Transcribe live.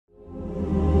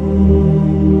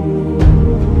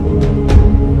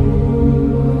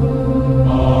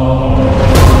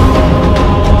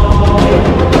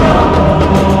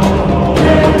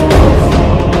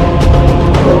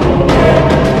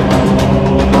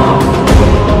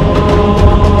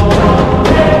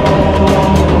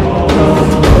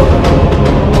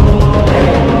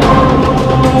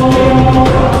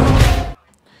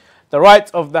right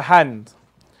of the hand.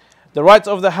 The right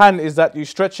of the hand is that you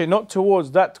stretch it not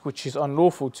towards that which is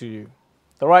unlawful to you.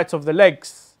 The right of the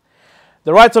legs.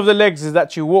 The right of the legs is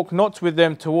that you walk not with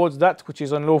them towards that which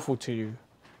is unlawful to you.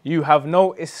 You have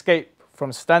no escape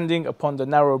from standing upon the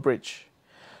narrow bridge.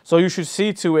 So you should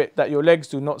see to it that your legs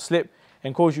do not slip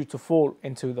and cause you to fall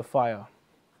into the fire.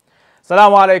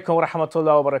 Assalamu alaikum wa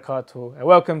rahmatullahi wa barakatuh, and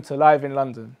welcome to Live in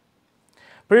London.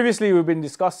 Previously we've been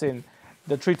discussing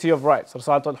the Treaty of Rights,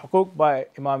 Risalat al-Huquq by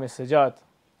Imam Hussein.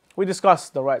 We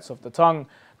discussed the rights of the tongue,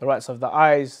 the rights of the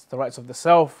eyes, the rights of the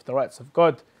self, the rights of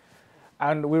God.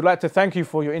 And we would like to thank you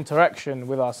for your interaction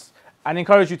with us and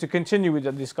encourage you to continue with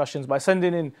the discussions by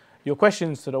sending in your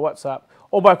questions to the WhatsApp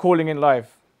or by calling in live.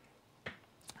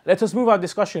 Let us move our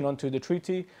discussion onto the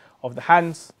Treaty of the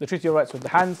Hands, the Treaty of Rights with the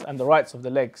hands and the rights of the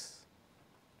legs.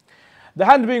 The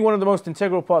hand being one of the most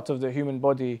integral parts of the human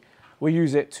body, we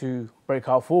use it to break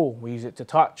our fall, we use it to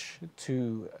touch,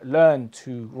 to learn,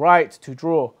 to write, to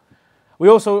draw. We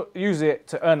also use it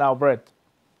to earn our bread.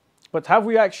 But have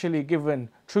we actually given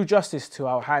true justice to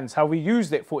our hands? Have we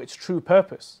used it for its true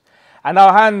purpose? And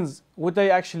our hands, would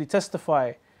they actually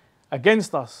testify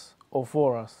against us or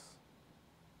for us?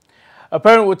 A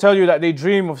parent will tell you that they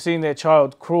dream of seeing their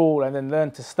child crawl and then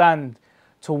learn to stand,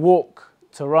 to walk,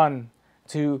 to run,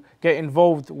 to get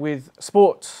involved with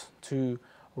sports, to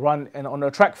run on a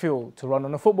track field, to run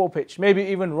on a football pitch, maybe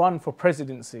even run for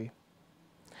presidency.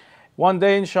 One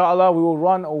day, inshallah, we will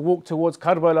run or walk towards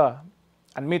Karbala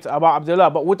and meet Abu Abdullah.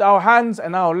 But would our hands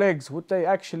and our legs, would they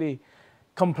actually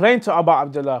complain to Abu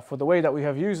Abdullah for the way that we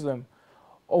have used them?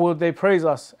 Or will they praise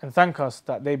us and thank us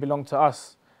that they belong to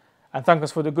us and thank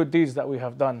us for the good deeds that we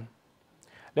have done?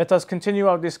 Let us continue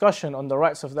our discussion on the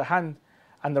rights of the hand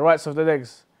and the rights of the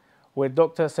legs with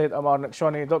Dr. Sayyid Ammar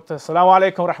Nakshawani. Doctor, Assalamu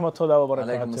alaikum wa rahmatullahi wa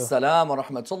barakatuh. Alaikum assalam wa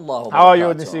rahmatullahi wa barakatuh. How are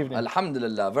you this evening?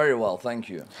 Alhamdulillah, very well, thank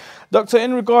you. Doctor,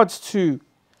 in regards to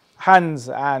hands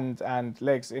and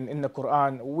legs in the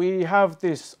Quran, we have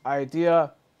this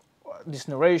idea, this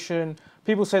narration.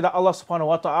 People say that Allah subhanahu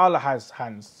wa ta'ala has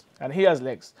hands and He has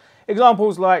legs.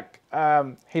 Examples like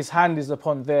His hand is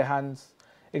upon their hands.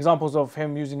 Examples of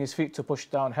Him using His feet to push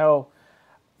down hell.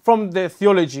 From the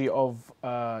theology of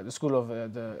the school of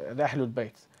the Ahlul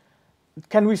Bayt,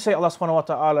 can we say Allah subhanahu wa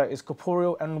ta'ala is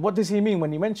corporeal? And what does He mean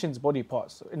when He mentions body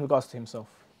parts in regards to Himself?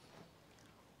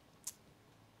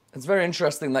 It's very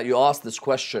interesting that you asked this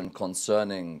question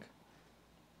concerning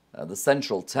the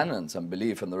central tenet and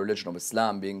belief in the religion of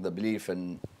Islam being the belief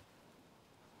in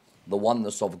the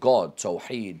oneness of God,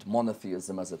 Tawheed,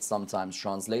 monotheism as it's sometimes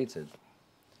translated.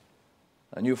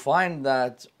 And you find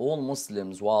that all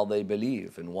Muslims, while they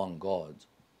believe in one God,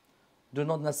 do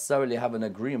not necessarily have an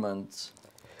agreement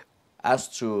as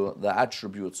to the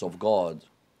attributes of God,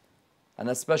 and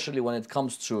especially when it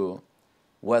comes to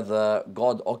whether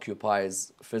God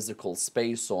occupies physical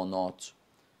space or not,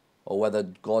 or whether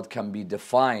God can be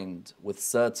defined with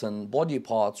certain body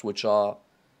parts which are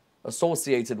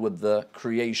associated with the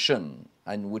creation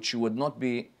and which you would not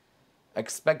be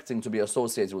expecting to be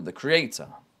associated with the Creator.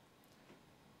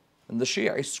 In the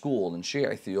Shi'i school, in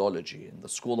Shi'i theology, in the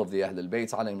school of the Ahlul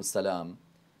Bayt alayhim salam,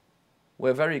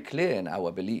 we're very clear in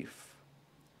our belief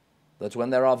that when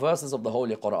there are verses of the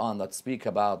Holy Quran that speak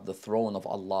about the throne of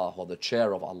Allah or the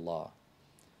chair of Allah,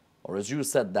 or as you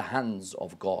said, the hands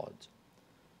of God,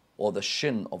 or the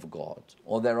shin of God,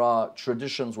 or there are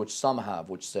traditions which some have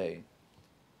which say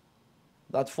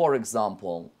that, for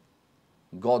example,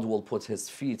 God will put His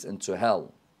feet into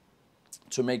hell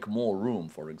to make more room,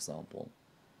 for example,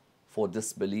 for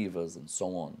disbelievers and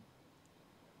so on.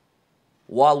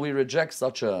 While we reject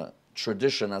such a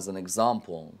tradition as an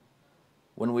example,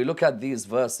 when we look at these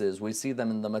verses, we see them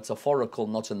in the metaphorical,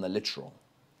 not in the literal.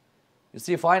 You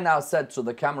see, if I now said to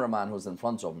the cameraman who's in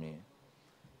front of me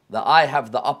that I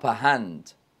have the upper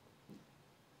hand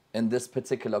in this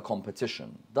particular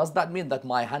competition, does that mean that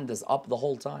my hand is up the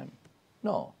whole time?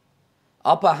 No.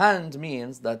 Upper hand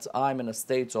means that I'm in a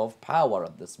state of power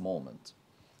at this moment.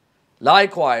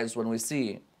 Likewise, when we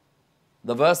see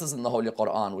the verses in the Holy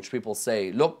Quran which people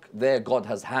say, look, there God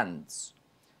has hands,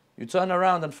 you turn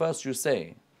around and first you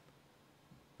say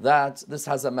that this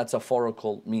has a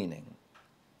metaphorical meaning.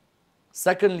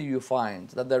 Secondly, you find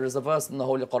that there is a verse in the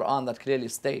Holy Quran that clearly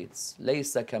states,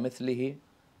 لَيْسَ كَمِثْلِهِ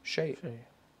شَيْءٍ.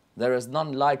 There is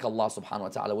none like Allah subhanahu wa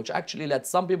ta'ala, which actually led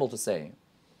some people to say,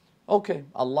 okay,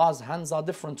 Allah's hands are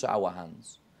different to our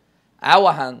hands.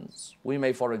 Our hands, we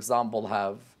may, for example,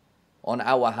 have on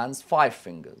our hands 5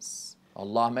 fingers.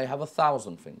 Allah may have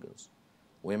 1,000 fingers.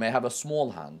 We may have a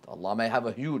small hand. Allah may have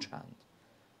a huge hand.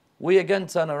 We again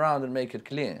turn around and make it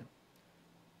clear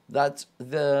that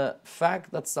the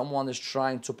fact that someone is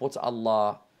trying to put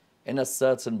Allah in a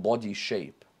certain body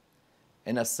shape,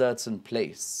 in a certain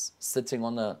place, sitting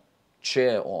on a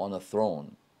chair or on a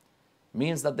throne,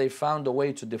 means that they found a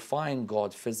way to define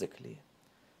God physically.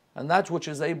 And that which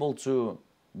is able to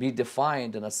be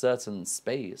defined in a certain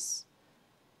space,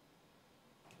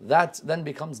 that then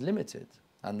becomes limited.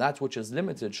 And that which is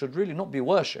limited should really not be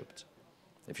worshipped.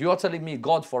 If you are telling me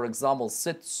God, for example,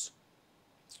 sits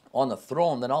on a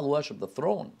throne, then I'll worship the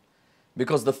throne.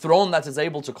 Because the throne that is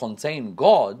able to contain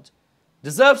God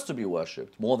deserves to be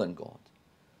worshipped more than God.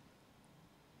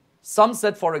 Some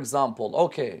said, for example,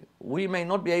 okay, we may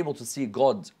not be able to see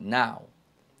God now,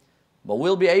 but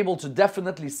we'll be able to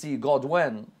definitely see God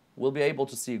when? We'll be able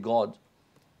to see God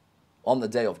on the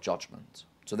day of judgment.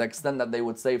 To the extent that they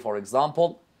would say, for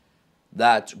example,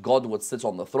 that God would sit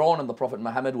on the throne and the Prophet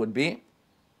Muhammad would be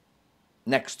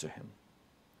next to him.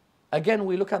 Again,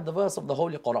 we look at the verse of the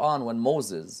Holy Quran when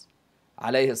Moses,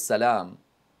 alayhi salam,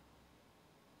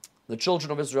 the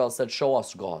children of Israel said, show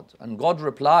us God. And God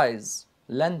replies,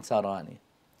 Len tarani.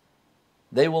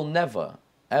 They will never,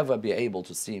 ever be able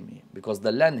to see me. Because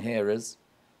the len here is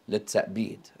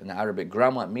lit-ta'bid. In Arabic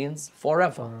grammar, it means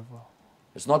forever.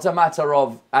 It's not a matter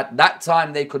of, at that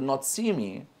time they could not see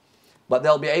me, but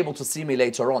they'll be able to see me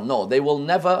later on. No, they will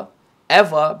never,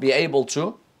 ever be able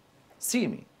to see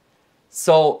me.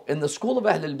 So, in the school of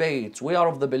Ahlul Bayt, we are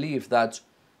of the belief that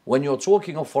when you're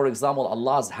talking of, for example,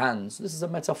 Allah's hands, this is a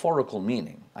metaphorical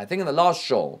meaning. I think in the last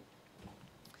show,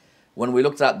 when we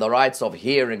looked at the rights of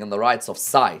hearing and the rights of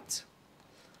sight,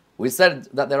 we said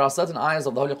that there are certain ayahs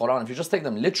of the Holy Quran, if you just take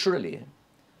them literally,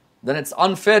 then it's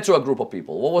unfair to a group of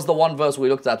people. What was the one verse we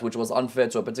looked at which was unfair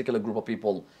to a particular group of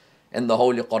people in the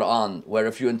Holy Quran, where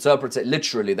if you interpret it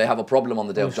literally, they have a problem on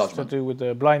the Day of Judgment? To do with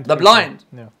the blind. The blind.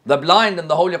 Yeah. The blind in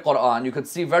the Holy Quran, you could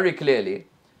see very clearly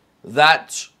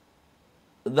that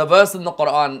the verse in the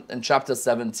Quran in chapter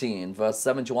 17, verse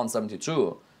 71,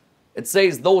 72, it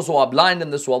says those who are blind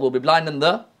in this world will be blind in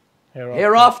the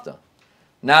hereafter.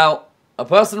 Now, a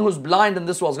person who's blind in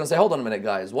this world is going to say, hold on a minute,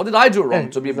 guys. What did I do wrong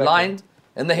to be blind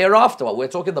in the hereafter? We're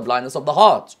talking the blindness of the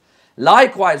heart.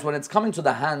 Likewise, when it's coming to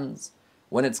the hands,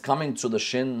 when it's coming to the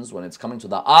shins, when it's coming to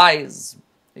the eyes,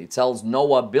 he tells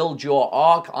Noah, build your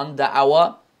ark under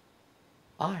our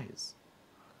eyes.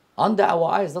 Under our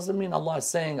eyes doesn't mean Allah is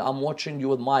saying, I'm watching you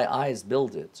with my eyes,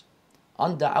 build it.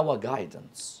 Under our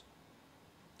guidance.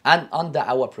 And under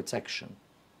our protection.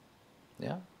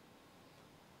 Yeah?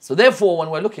 So therefore,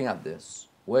 when we're looking at this,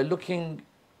 we're looking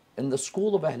in the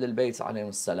school of Ahlul Bayt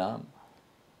alayhi salam,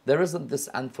 there isn't this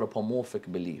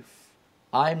anthropomorphic belief.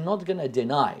 I'm not going to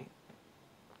deny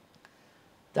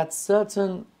that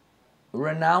certain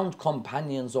renowned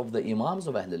companions of the Imams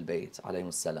of Ahlul Bayt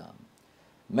alayhi salam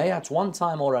may at one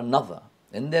time or another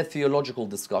in their theological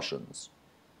discussions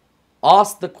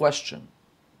ask the question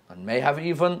and may have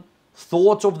even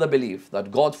thought of the belief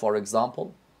that God, for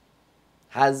example,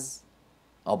 has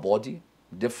a body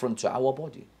different to our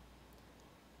body.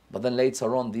 But then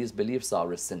later on, these beliefs are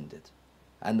rescinded.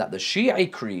 And that the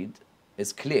Shi'i creed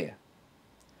is clear.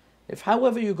 If,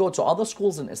 however, you go to other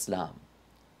schools in Islam,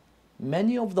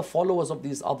 many of the followers of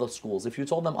these other schools, if you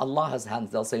told them Allah has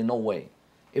hands, they'll say, no way.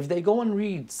 If they go and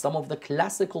read some of the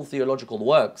classical theological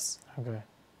works,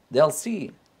 they'll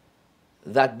see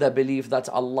that the belief that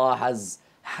Allah has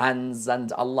hands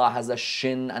and Allah has a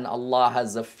shin and Allah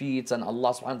has a feet and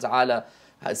Allah subhanahu wa ta'ala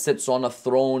sits on a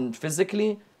throne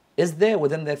physically is there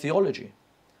within their theology.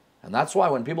 And that's why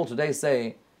when people today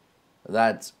say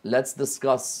that let's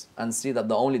discuss and see that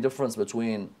the only difference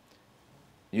between,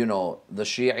 you know, the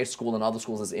Shi'i school and other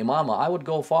schools is imama, I would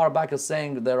go far back as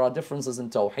saying there are differences in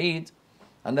tawheed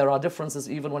and there are differences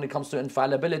even when it comes to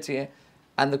infallibility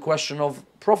and the question of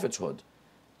prophethood.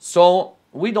 So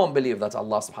we don't believe that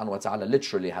Allah subhanahu wa ta'ala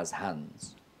literally has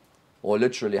hands or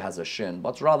literally has a shin,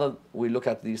 but rather we look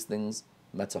at these things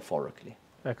metaphorically.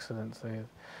 Excellent, Sayyid.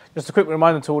 Just a quick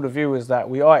reminder to all the viewers that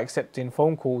we are accepting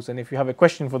phone calls, and if you have a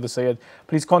question for the Sayyid,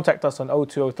 please contact us on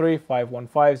 0203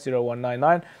 515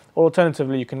 0199, or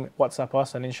alternatively you can WhatsApp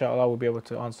us and inshallah we'll be able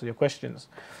to answer your questions.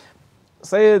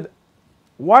 Sayyid,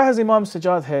 why has Imam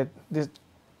Sajjad here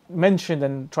mentioned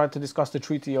and tried to discuss the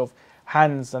treaty of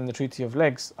hands and the treaty of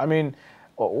legs? I mean,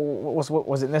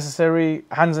 was it necessary?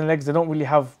 Hands and legs, they don't really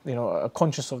have, you know, a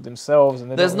conscious of themselves.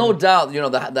 And there's no doubt, you know,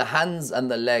 the hands and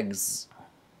the legs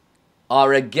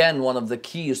are again one of the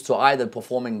keys to either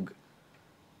performing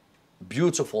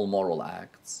beautiful moral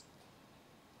acts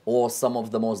or some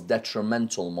of the most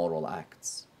detrimental moral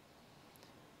acts.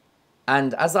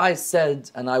 And as I said,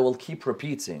 and I will keep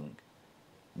repeating,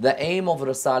 the aim of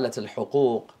Risalat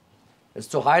al-Huquq is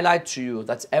to highlight to you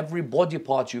that every body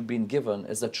part you've been given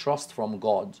is a trust from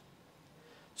God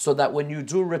so that when you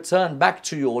do return back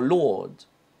to your Lord,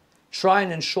 try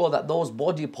and ensure that those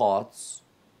body parts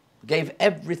gave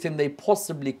everything they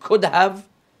possibly could have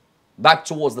back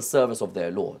towards the service of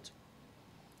their Lord.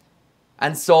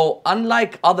 And so,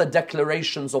 unlike other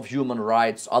declarations of human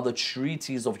rights, other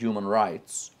treaties of human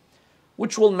rights,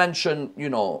 which will mention,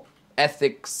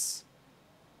 ethics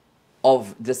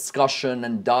of discussion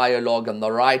and dialogue and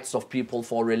the rights of people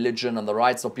for religion and the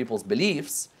rights of people's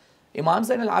beliefs, Imam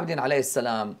Zain al-Abidin alayhi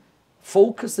salam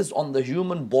focuses on the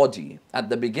human body at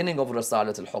the beginning of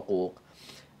Risalat al-Huquq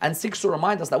and seeks to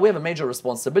remind us that we have a major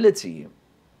responsibility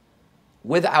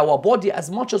with our body as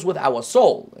much as with our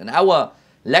soul. In our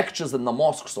lectures in the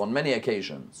mosques on many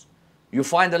occasions, you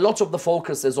find a lot of the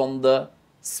focus is on the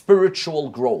spiritual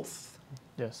growth.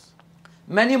 Yes.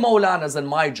 Many Maulanas in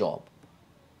my job,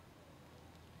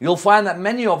 you'll find that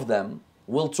many of them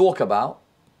will talk about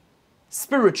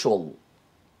spiritual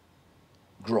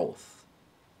growth.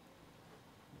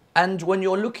 And when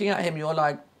you're looking at him, you're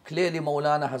like, clearly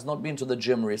Maulana has not been to the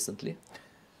gym recently.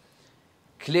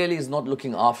 Clearly he's not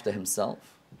looking after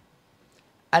himself.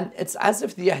 And it's as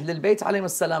if the Ahlul Bayt alayhim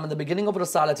as-salam in the beginning of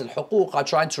Risalat al-Huquq are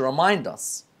trying to remind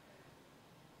us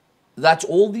that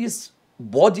all these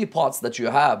body parts that you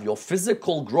have, your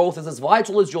physical growth is as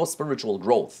vital as your spiritual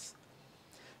growth.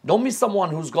 Don't be someone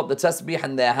who's got the tasbih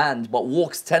in their hand but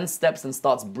walks 10 steps and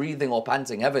starts breathing or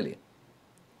panting heavily.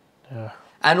 Yeah.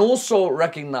 And also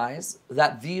recognize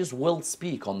that these will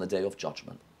speak on the Day of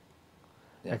Judgment.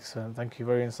 Yeah. Excellent, thank you,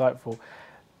 very insightful.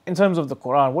 In terms of the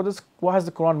Quran, what has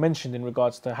the Quran mentioned in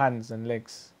regards to hands and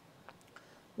legs?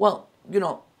 Well,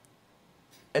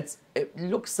 it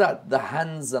looks at the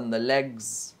hands and the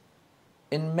legs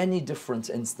in many different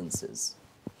instances.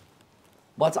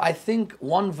 But I think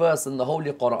one verse in the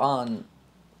Holy Quran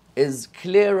is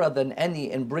clearer than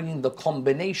any in bringing the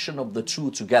combination of the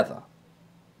two together.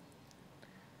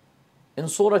 In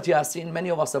Surah Yasin, many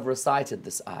of us have recited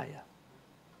this ayah.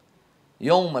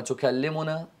 يَوْمَ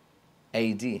تُكَلِّمُنَا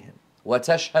أَيْدِيهِمْ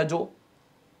وَتَشْهَدُ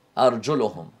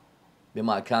أَرْجُلُهُمْ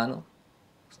بِمَا كَانُوا.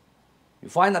 You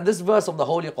find that this verse of the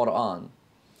Holy Quran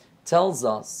tells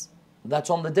us that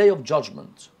on the Day of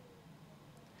Judgment,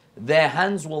 their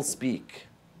hands will speak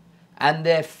and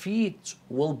their feet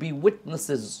will be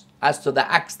witnesses as to the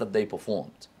acts that they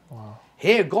performed. Wow.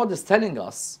 Here God is telling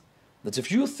us that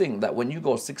if you think that when you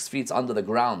go 6 feet under the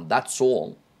ground, that's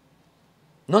all.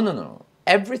 No.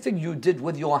 Everything you did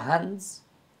with your hands,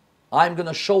 I'm going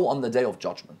to show on the Day of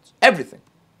Judgment. Everything.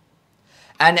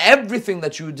 And everything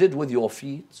that you did with your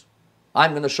feet,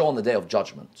 I'm going to show on the Day of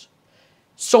Judgment.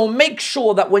 So make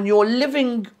sure that when you're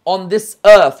living on this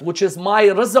earth, which is my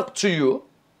rizq to you,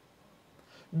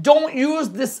 don't use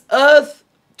this earth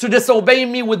to disobey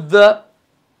me with the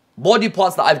body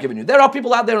parts that I've given you. There are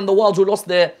people out there in the world who lost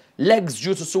their legs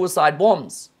due to suicide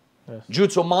bombs, yes, due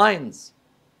to mines.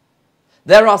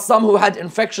 There are some who had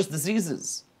infectious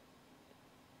diseases.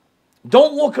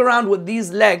 Don't walk around with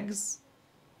these legs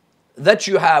that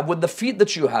you have, with the feet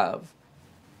that you have,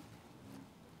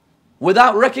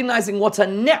 without recognizing what a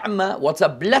ni'mah, what a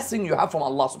blessing you have from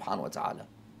Allah subhanahu wa ta'ala.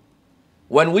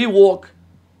 When we walk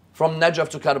from Najaf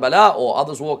to Karbala or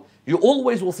others walk, you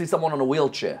always will see someone on a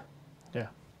wheelchair. Yeah,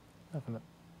 definitely.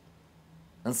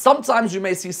 And sometimes you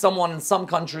may see someone in some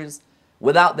countries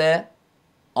without their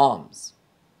arms.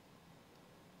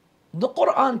 The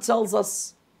Quran tells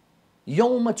us,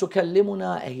 يَوْمَ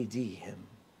تُكَلِّمُنَا أَيْدِيهِمْ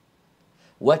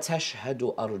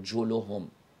وَتَشْهَدُ أَرْجُلُهُمْ.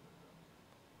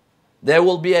 There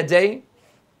will be a day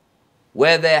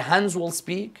where their hands will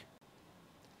speak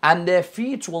and their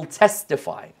feet will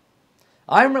testify.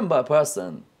 I remember a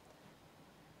person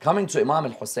coming to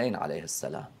Imam Hussein alayhi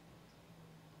salam.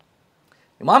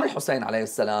 Imam Hussein alayhi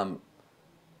salam,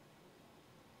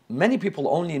 many people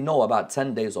only know about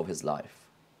 10 days of his life.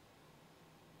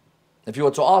 If you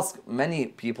were to ask many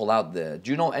people out there,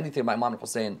 do you know anything about Imam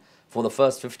Hussein for the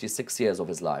first 56 years of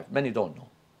his life? Many don't know.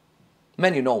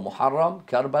 Many know Muharram,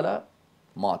 Karbala,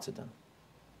 martyrdom.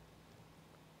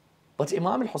 But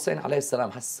Imam Hussein alayhi salam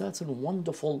has certain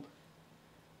wonderful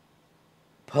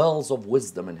pearls of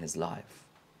wisdom in his life.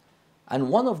 And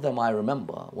one of them I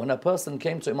remember, when a person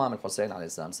came to Imam Hussein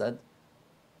alayhi salam, said,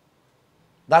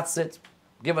 that's it,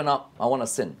 given up, I want to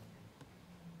sin.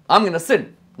 I'm going to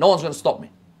sin, no one's going to stop me.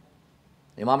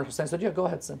 Imam Hussein said, yeah, go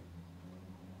ahead, sin.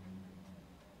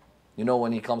 You know,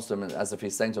 when he comes to him as if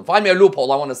he's saying to him, find me a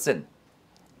loophole, I want to sin.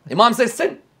 Imam says,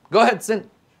 sin, go ahead, sin.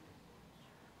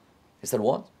 He said,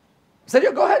 what? He said,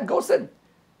 yeah, go ahead, go sin.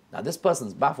 Now this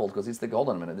person's baffled because he's thinking, hold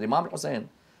on a minute, did Imam Hussein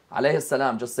alayhi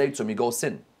salam just say to me, go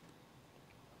sin?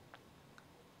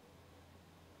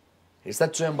 He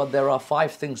said to him, but there are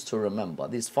 5 things to remember,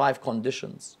 these 5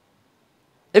 conditions.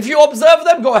 If you observe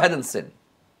them, go ahead and sin.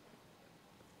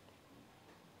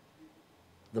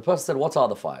 The person said, what are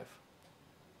the 5?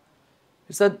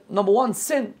 He said, number 1,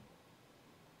 sin.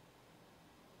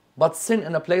 But sin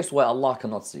in a place where Allah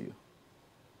cannot see you.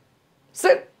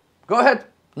 Sin. Go ahead.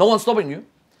 No one's stopping you.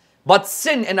 But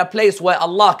sin in a place where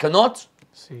Allah cannot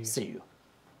see you.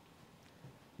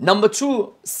 Number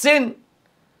 2, sin.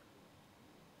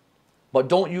 But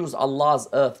don't use Allah's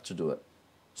earth to do it.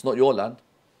 It's not your land.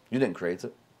 You didn't create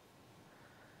it.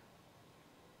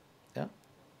 Yeah.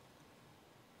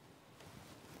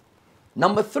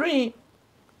 Number 3,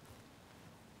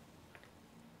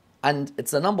 and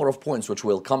it's a number of points which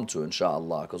we'll come to,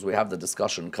 inshallah, because we have the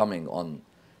discussion coming on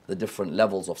the different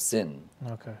levels of sin.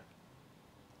 Okay.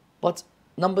 But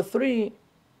number 3,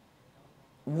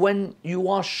 when you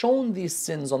are shown these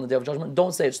sins on the Day of Judgment,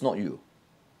 don't say it's not you.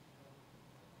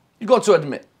 You got to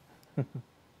admit.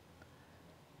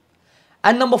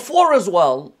 And number 4 as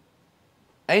well,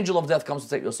 angel of death comes to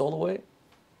take your soul away.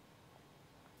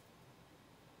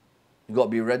 You got to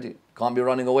be ready. Can't be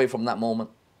running away from that moment.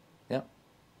 Yeah.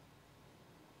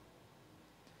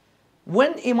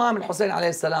 When Imam Hussein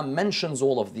alayhi salam mentions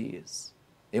all of these,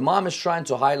 Imam is trying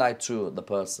to highlight to the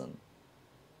person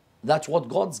that what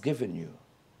God's given you,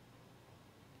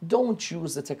 don't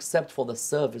use it except for the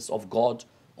service of God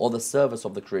or the service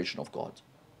of the creation of God.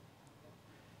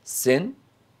 Sin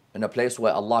in a place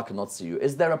where Allah cannot see you.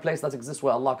 Is there a place that exists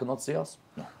where Allah cannot see us?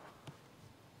 No.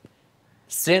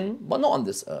 Sin, but not on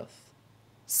this earth.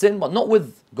 Sin, but not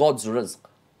with God's rizq.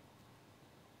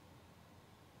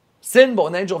 Sin, but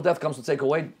when the angel of death comes to take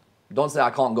away, don't say, I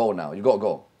can't go now. You got to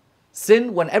go.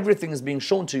 Sin, when everything is being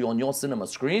shown to you on your cinema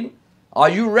screen, are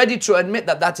you ready to admit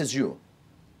that that is you?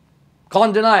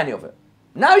 Can't deny any of it.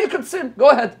 Now you can sin. Go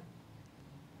ahead.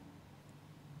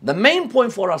 The main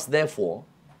point for us, therefore,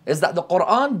 is that the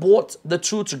Quran brought the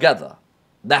two together.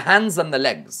 The hands and the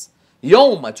legs.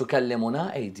 يَوْمَ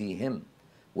تُكَلِّمُنَا أَيْدِيهِمْ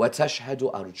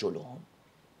وَتَشْهَدُ أَرْجُلُهُمْ.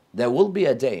 There will be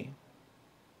a day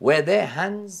where their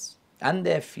hands and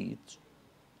their feet,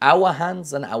 our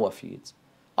hands and our feet,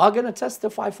 are going to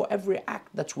testify for every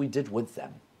act that we did with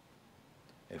them.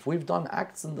 If we've done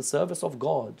acts in the service of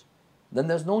God, then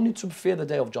there's no need to fear the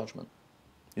Day of Judgment.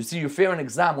 You see, you fear an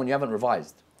exam when you haven't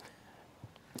revised.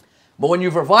 But when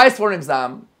you've revised for an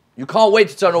exam, you can't wait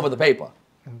to turn over the paper.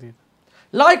 Indeed.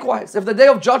 Likewise, if the Day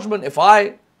of Judgment, if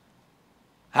I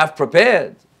have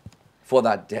prepared for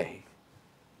that day,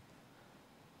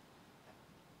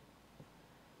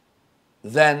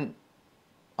 then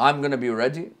I'm going to be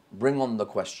ready. Bring on the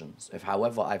questions. If,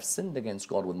 however, I've sinned against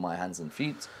God with my hands and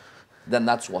feet, then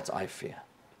that's what I fear.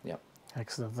 Yeah.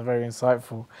 Excellent. Very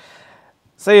insightful.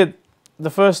 Sayyid, the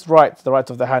first right, the right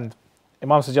of the hand.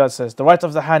 Imam Sajjad says, the right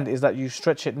of the hand is that you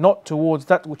stretch it not towards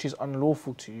that which is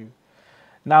unlawful to you.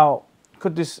 Now,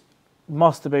 could this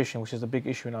masturbation, which is a big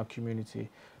issue in our community,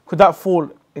 could that fall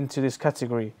into this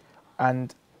category?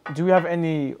 And do we have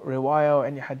any riwayah or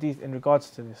any hadith in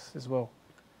regards to this as well?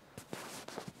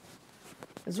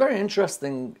 It's very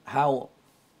interesting how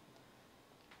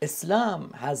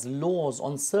Islam has laws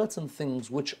on certain things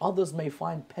which others may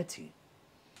find petty.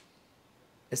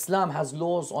 Islam has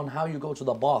laws on how you go to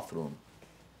the bathroom,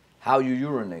 how you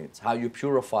urinate, how you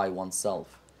purify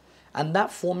oneself. And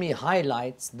that for me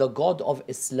highlights the God of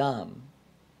Islam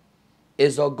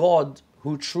is a God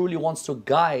who truly wants to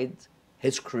guide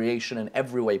his creation in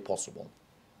every way possible.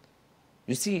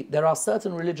 You see, there are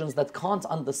certain religions that can't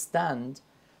understand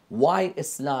why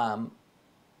Islam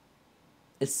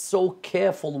is so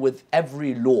careful with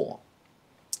every law.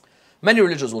 Many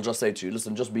religions will just say to you,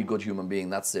 listen, just be a good human being,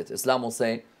 that's it. Islam will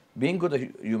say, being good a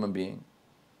human being,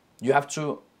 you have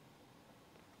to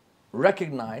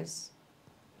recognize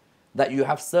that you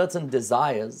have certain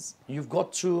desires. You've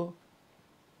got to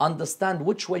understand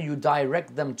which way you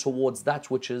direct them towards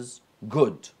that which is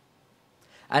good.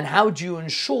 And how do you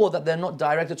ensure that they're not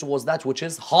directed towards that which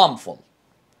is harmful?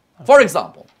 Okay. For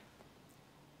example,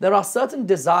 there are certain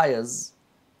desires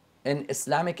in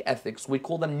Islamic ethics, we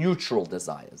call them neutral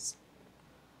desires.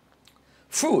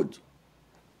 Food.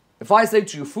 If I say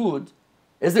to you food,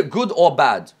 is it good or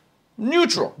bad?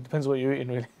 Neutral. Depends what you're eating,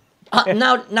 really.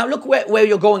 Now look where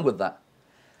you're going with that.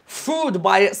 Food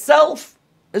by itself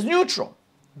is neutral.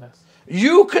 Yes.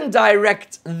 You can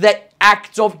direct the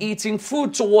act of eating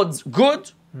food towards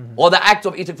good, or the act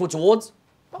of eating food towards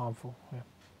harmful. Yeah.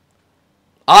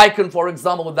 I can, for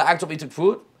example, with the act of eating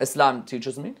food, Islam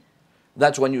teaches me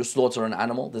that when you slaughter an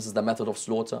animal, this is the method of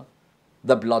slaughter,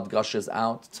 the blood gushes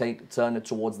out, turn it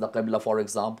towards the Qibla, for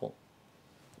example.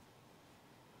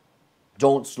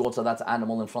 Don't slaughter that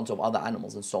animal in front of other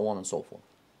animals, and so on and so forth.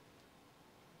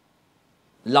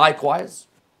 Likewise,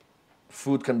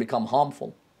 food can become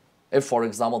harmful. If, for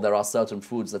example, there are certain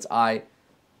foods that I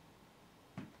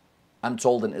am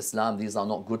told in Islam, these are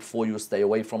not good for you, stay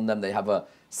away from them. They have a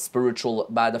spiritual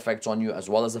bad effect on you as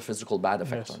well as a physical bad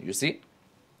effect on you. You see?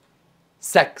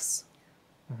 Sex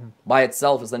by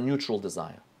itself is a neutral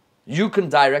desire. You can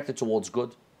direct it towards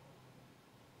good.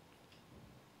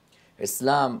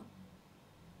 Islam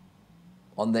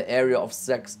on the area of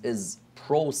sex is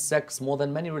pro-sex more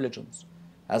than many religions.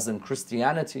 As in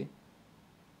Christianity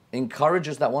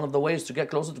encourages that one of the ways to get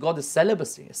closer to God is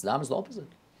celibacy. Islam is the opposite.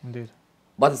 Indeed.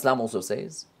 But Islam also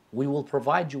says, we will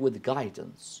provide you with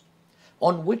guidance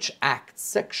on which acts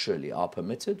sexually are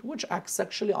permitted, which acts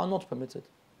sexually are not permitted.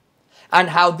 And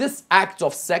how this act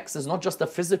of sex is not just a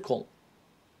physical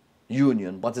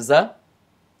union, but is a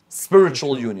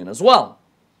spiritual union as well.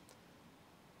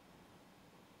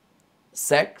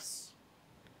 Sex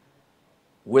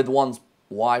with one's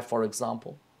wife, for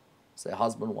example, say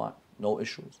husband, wife, no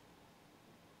issues.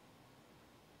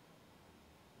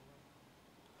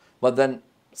 But then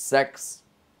sex,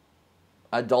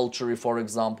 adultery, for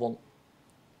example,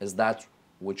 is that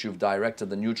which you've directed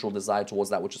the neutral desire towards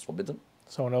that which is forbidden.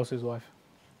 Someone else's wife.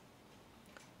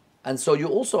 And so you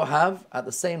also have, at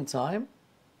the same time,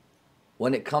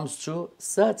 when it comes to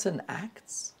certain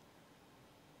acts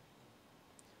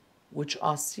which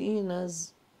are seen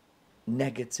as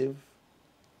negative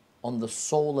on the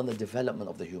soul and the development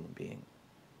of the human being.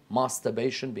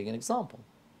 Masturbation being an example.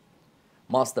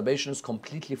 Masturbation is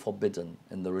completely forbidden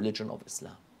in the religion of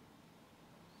Islam.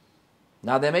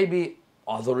 Now there may be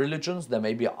other religions, there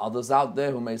may be others out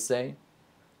there who may say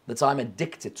that I'm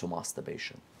addicted to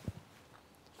masturbation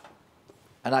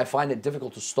and I find it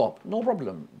difficult to stop. No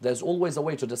problem. There's always a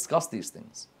way to discuss these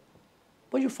things.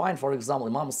 But you find, for example,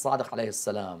 Imam Sadiq alayhi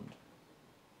salam,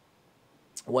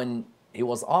 when he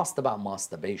was asked about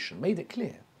masturbation, made it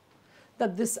clear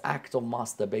that this act of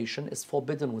masturbation is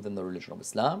forbidden within the religion of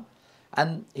Islam.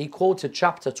 And he quoted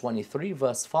chapter 23,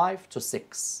 verse 5 to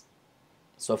 6.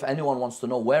 So if anyone wants to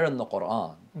know where in the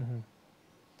Quran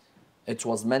it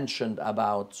was mentioned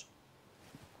about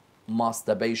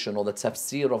masturbation, or the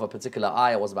tafsir of a particular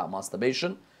ayah was about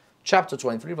masturbation, chapter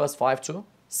 23, verse 5 to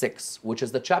 6, which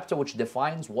is the chapter which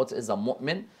defines what is a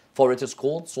mu'min, for it is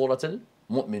called Surah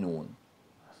Al-Mu'minun.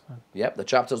 Yep, the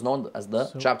chapter is known as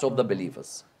the chapter of the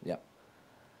believers. Yep.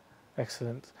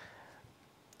 Excellent.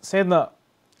 Saying that,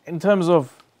 in terms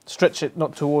of stretch it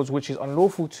not towards which is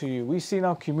unlawful to you, we see in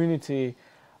our community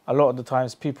a lot of the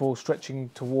times people stretching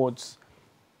towards,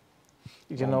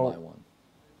 you know,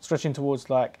 stretching towards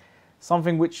like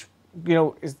something which, you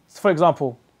know, is, for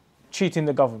example, cheating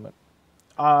the government,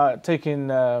 taking,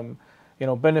 you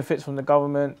know, benefits from the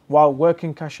government while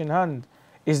working cash in hand.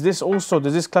 Is this also,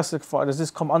 does this classify, does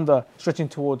this come under stretching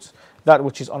towards that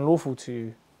which is unlawful to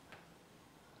you?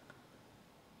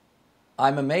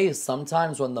 I'm amazed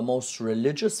sometimes when the most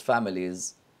religious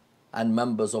families and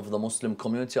members of the Muslim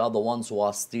community are the ones who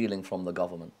are stealing from the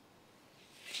government.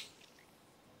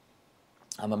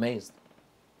 I'm amazed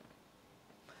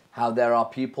how there are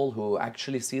people who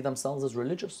actually see themselves as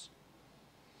religious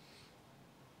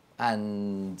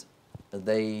and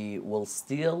they will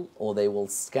steal or they will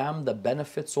scam the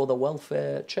benefits or the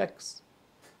welfare checks.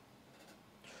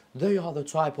 They are the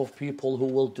type of people who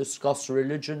will discuss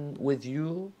religion with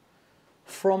you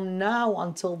from now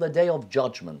until the day of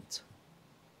judgment.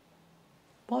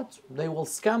 But they will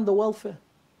scam the welfare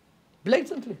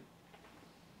blatantly.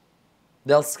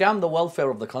 They'll scam the welfare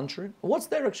of the country. What's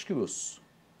their excuse?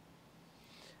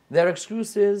 Their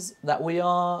excuse is that we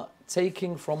are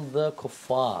taking from the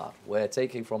kuffar. We're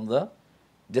taking from the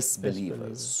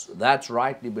disbelievers. That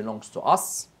rightly belongs to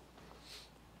us.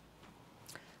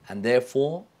 And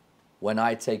therefore, when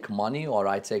I take money or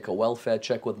I take a welfare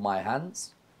check with my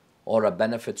hands or a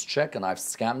benefits check and I've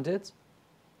scammed it,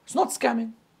 it's not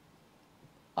scamming.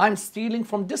 I'm stealing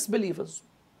from disbelievers.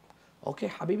 Okay,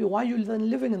 Habibi, why are you then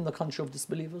living in the country of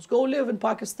disbelievers? Go live in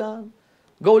Pakistan.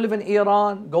 Go live in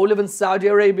Iran. Go live in Saudi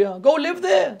Arabia. Go live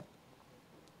there.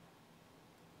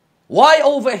 Why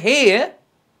over here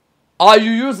are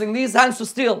you using these hands to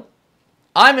steal?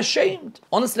 I'm ashamed.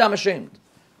 Honestly, I'm ashamed.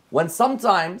 When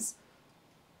sometimes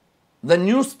the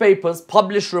newspapers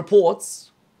publish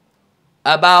reports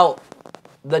about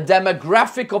the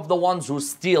demographic of the ones who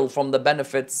steal from the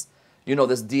benefits, you know,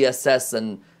 this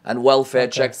DSS and welfare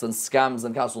checks and scams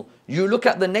and council. You look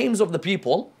at the names of the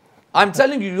people, I'm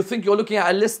telling you, you think you're looking at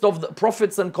a list of the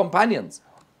prophets and companions.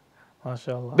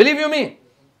 MashaAllah. Believe you me.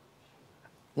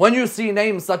 When you see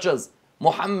names such as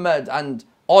Muhammad and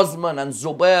Osman and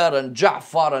Zubair and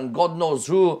Ja'far and God knows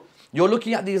who, you're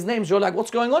looking at these names, you're like,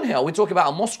 what's going on here? Are we talking about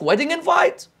a mosque wedding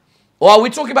invite? Or are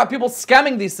we talking about people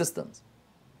scamming these systems?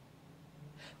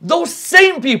 Those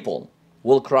same people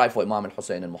will cry for Imam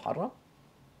Hussein in Muharram.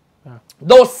 Yeah.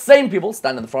 Those same people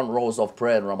stand in the front rows of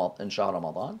prayer in Shahr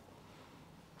Ramadan.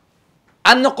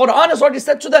 And the Quran has already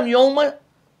said to them, يَوْمَ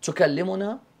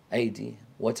تُكَلِّمُنَا أَيْدِيهِمْ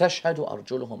وَتَشْهَدُ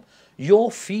أَرْجُلُهُم.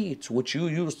 Your feet, which you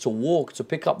use to walk, to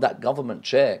pick up that government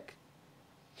check,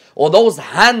 or those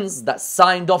hands that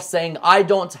signed off saying, I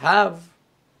don't have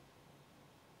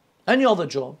any other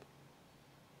job.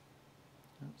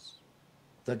 Yes.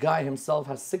 The guy himself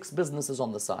has 6 businesses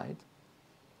on the side.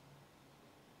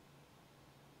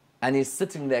 And he's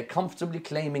sitting there comfortably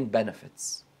claiming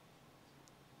benefits.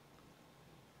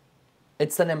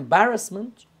 It's an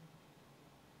embarrassment.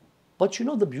 But you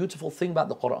know the beautiful thing about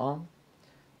the Quran?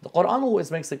 The Quran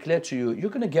always makes it clear to you, you're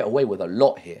going to get away with a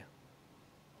lot here.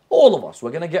 All of us,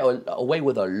 we're going to get away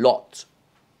with a lot.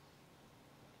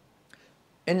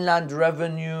 Inland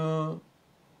revenue,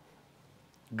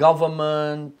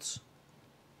 government,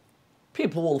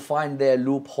 people will find their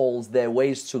loopholes, their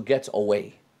ways to get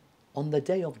away. On the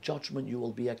day of judgment, you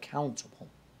will be accountable.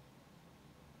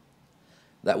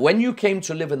 That when you came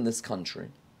to live in this country,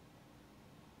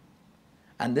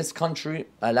 and this country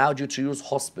allowed you to use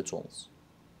hospitals,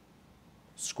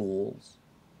 schools,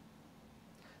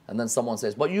 and then someone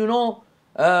says, but you know,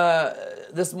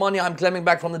 this money I'm claiming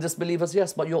back from the disbelievers.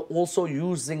 Yes, but you're also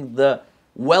using the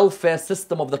welfare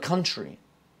system of the country.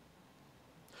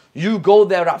 You go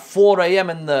there at 4 a.m.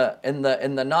 in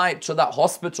the night to that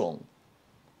hospital.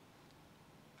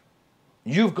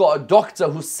 You've got a doctor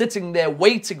who's sitting there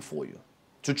waiting for you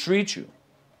to treat you.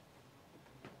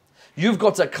 You've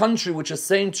got a country which is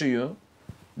saying to you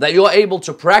that you're able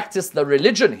to practice the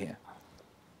religion here.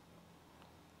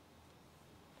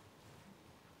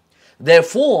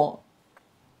 Therefore,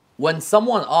 when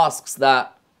someone asks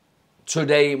that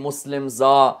today Muslims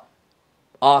are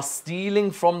stealing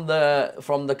from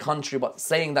the country, but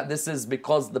saying that this is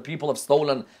because the people have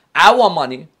stolen our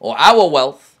money or our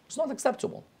wealth, it's not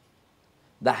acceptable.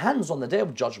 The hands on the day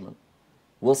of judgment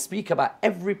will speak about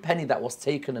every penny that was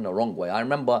taken in a wrong way. I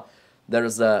remember there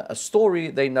is a story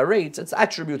they narrate, it's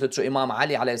attributed to Imam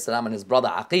Ali alayhi salam and his brother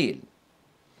Aqil.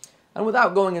 And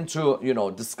without going into,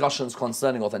 discussions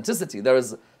concerning authenticity, there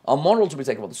is a moral to be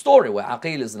taken from the story where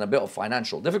Aqil is in a bit of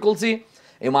financial difficulty.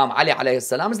 Imam Ali alayhi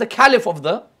salam is the caliph of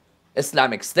the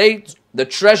Islamic State. The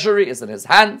treasury is in his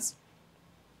hands.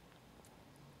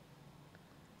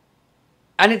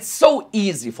 And it's so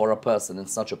easy for a person in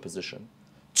such a position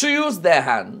to use their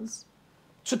hands,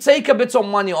 to take a bit of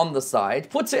money on the side,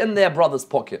 put it in their brother's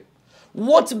pocket.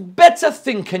 What better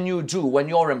thing can you do when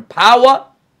you're in power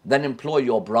than employ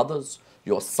your brothers,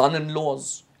 your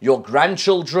son-in-laws, your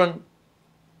grandchildren?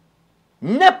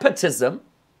 Nepotism,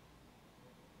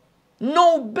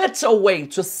 no better way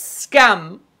to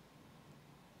scam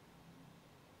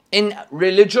in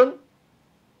religion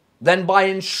than by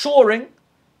ensuring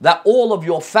that all of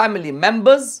your family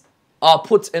members are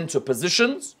put into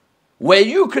positions where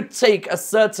you could take a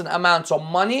certain amount of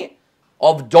money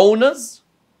of donors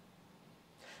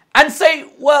and say,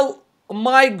 well,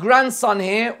 my grandson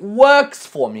here works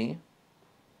for me,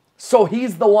 so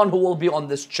he's the one who will be on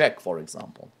this check, for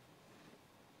example.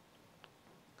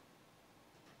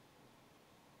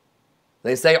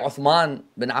 They say Uthman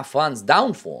bin Affan's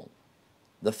downfall,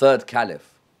 the third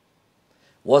caliph,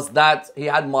 was that he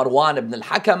had Marwan ibn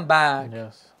al-Hakam back,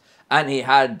 Yes. and he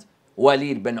had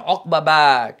Walid bin Uqba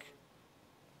back,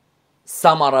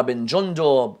 Samara bin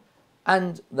Jundub,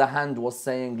 and the hand was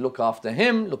saying, look after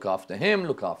him, look after him,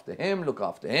 look after him, look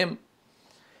after him.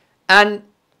 And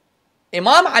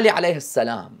Imam Ali alayhi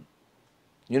salam,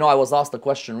 I was asked a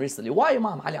question recently, why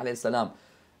Imam Ali alayhi salam,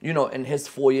 in his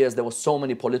 4 years there were so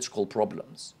many political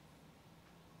problems?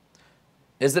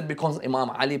 Is it because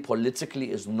Imam Ali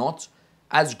politically is not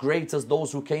as great as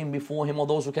those who came before him or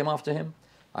those who came after him?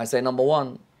 I say, number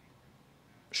one,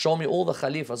 show me all the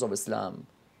Khalifas of Islam,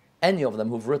 any of them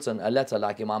who've written a letter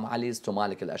like Imam Ali's to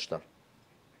Malik al-Ashtar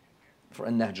for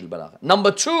Nahj al-Balagha.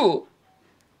 Number two,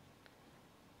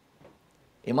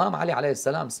 Imam Ali alayhi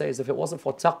salam says, if it wasn't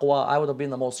for taqwa, I would have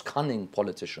been the most cunning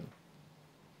politician.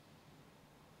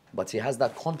 But he has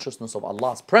that consciousness of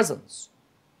Allah's presence.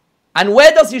 And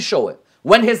where does he show it?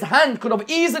 When his hand could have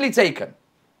easily taken.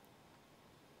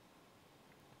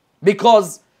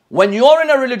 Because when you're in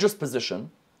a religious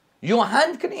position, your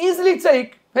hand can easily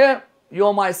take, here,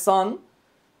 you're my son,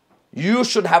 you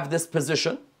should have this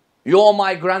position. You're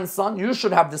my grandson, you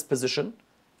should have this position.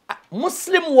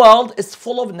 Muslim world is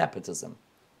full of nepotism.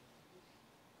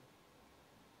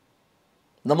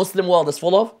 The Muslim world is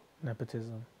full of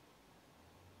Nepotism.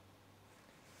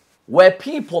 where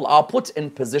people are put in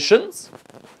positions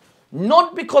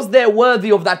Not because they're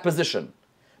worthy of that position,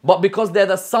 but because they're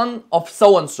the son of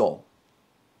so-and-so.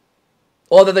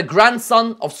 Or they're the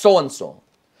grandson of so-and-so.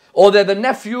 Or they're the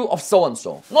nephew of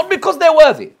so-and-so. Not because they're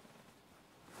worthy.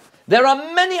 There are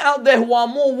many out there who are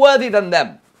more worthy than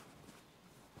them.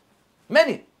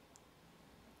 Many.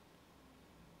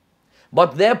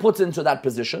 But they're put into that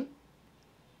position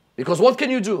because what can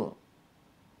you do?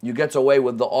 You get away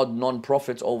with the odd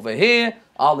non-profit over here.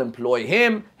 I'll employ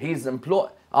him.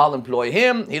 I'll employ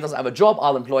him. He doesn't have a job.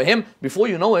 I'll employ him. Before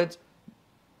you know it,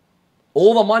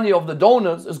 all the money of the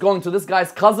donors is going to this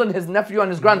guy's cousin, his nephew, and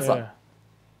his grandson. Yeah.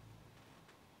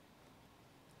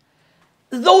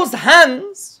 Those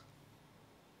hands,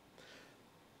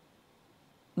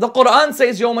 the Quran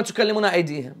says, يَوْمَ تُكَلِّمُنَا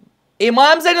أَيْدِيهِمْ.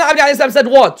 Imam Zayn al-Abidin said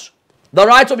what? The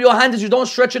right of your hand is you don't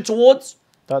stretch it towards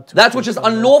that which is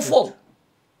unlawful.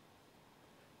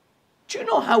 Do you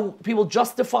know how people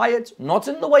justify it? Not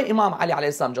in the way Imam Ali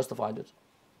alayhi salam justified it.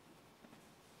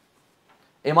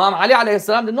 Imam Ali alayhi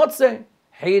salam did not say,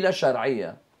 Hila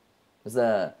Shar'iyya. There's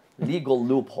a legal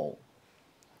loophole.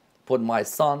 Put my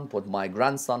son, put my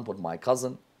grandson, put my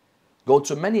cousin. Go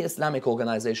to many Islamic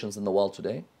organizations in the world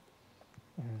today,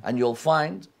 and you'll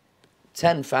find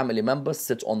 10 family members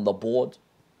sit on the board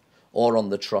or on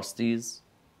the trustees,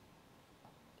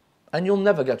 and you'll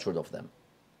never get rid of them.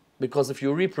 Because if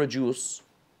you reproduce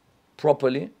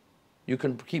properly, you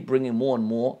can keep bringing more and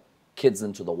more kids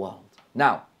into the world.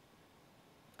 Now,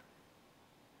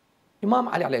 Imam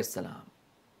Ali alayhi salam,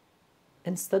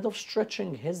 instead of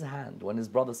stretching his hand when his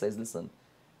brother says, listen,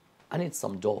 I need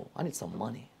some dough, I need some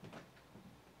money.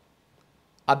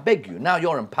 I beg you, now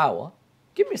you're in power,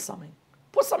 give me something.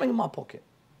 Put something in my pocket.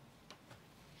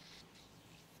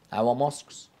 Our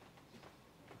mosques,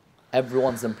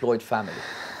 everyone's employed family.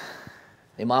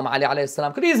 Imam Ali alayhi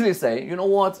salam could easily say, you know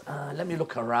what, let me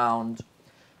look around.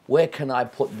 Where can I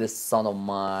put this son of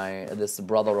mine, this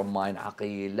brother of mine,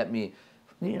 Aqil? Let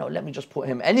me just put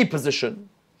him any position.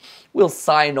 We'll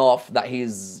sign off that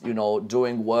he's,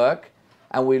 doing work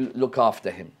and we'll look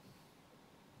after him.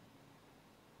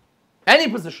 Any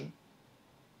position.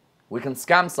 We can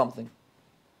scam something.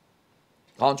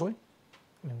 Can't we?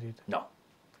 Indeed. No.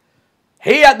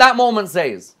 He at that moment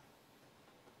says,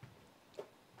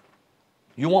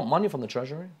 you want money from the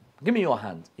treasury? Give me your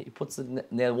hand. He puts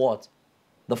it near what?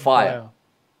 The fire.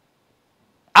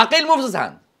 Aqil moves his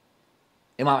hand.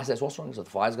 Imam says, what's wrong? He said, the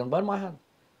fire's going to burn my hand.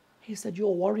 He said,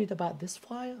 you're worried about this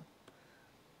fire?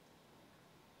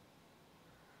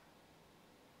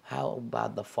 How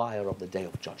about the fire of the Day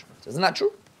of Judgment? Isn't that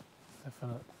true?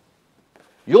 Definitely.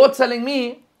 You're telling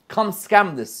me, come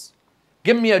scam this.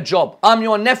 Give me a job. I'm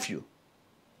your nephew.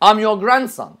 I'm your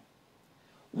grandson.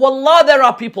 Wallah, there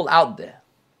are people out there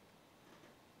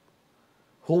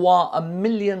who are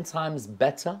 1,000,000 times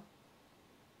better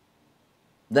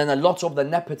than a lot of the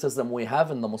nepotism we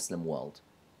have in the Muslim world.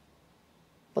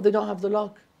 But they don't have the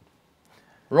luck.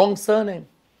 Wrong surname.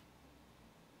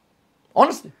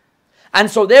 Honestly. And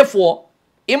so therefore,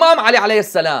 Imam Ali alayhi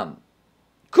salam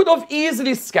could have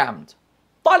easily scammed.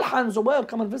 Talha and Zubair,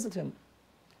 come and visit him.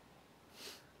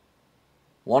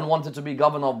 One wanted to be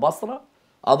governor of Basra,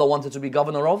 other wanted to be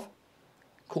governor of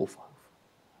Kufa.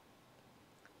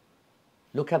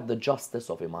 Look at the justice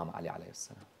of Imam Ali alayhi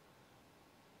salam.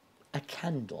 A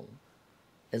candle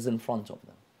is in front of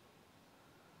them.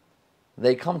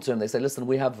 They come to him, they say, listen,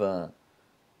 we have a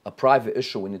private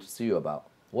issue we need to see you about.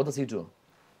 What does he do?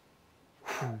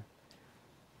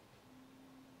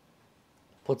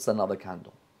 Puts another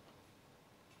candle.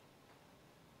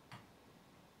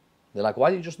 They're like, why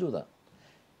did you just do that?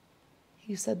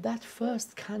 He said that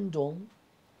first candle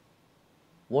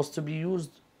was to be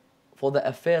used for the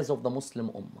affairs of the Muslim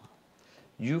Ummah.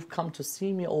 You've come to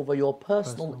see me over your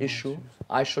personal issue.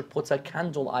 I should put a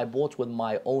candle I bought with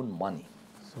my own money.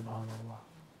 Subhanallah.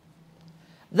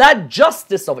 That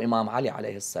justice of Imam Ali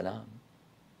alayhi salam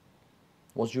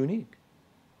was unique.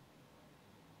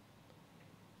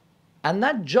 And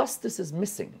that justice is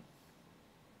missing.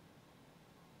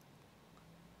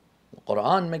 The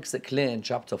Quran makes it clear in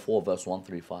chapter 4, verse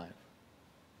 135.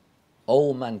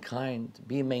 O mankind,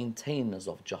 be maintainers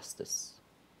of justice,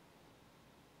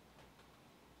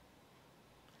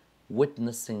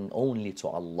 witnessing only to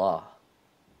Allah,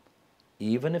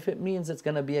 even if it means it's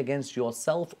going to be against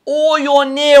yourself or your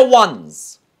near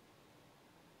ones.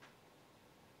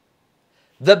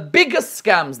 The biggest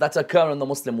scams that occur in the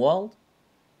Muslim world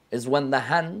is when the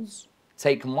hands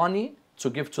take money to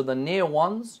give to the near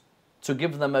ones, to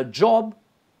give them a job,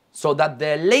 so that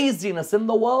their laziness in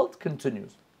the world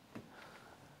continues.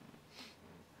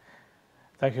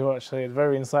 Thank you very much, Sayyid.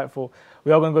 Very insightful.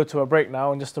 We are going to go to a break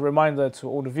now, and just a reminder to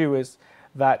all the viewers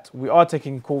that we are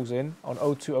taking calls in on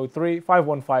 0203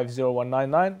 515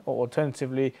 0199, or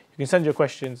alternatively, you can send your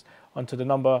questions onto the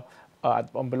number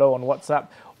on below on WhatsApp.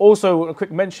 Also, a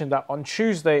quick mention that on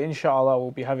Tuesday, inshallah,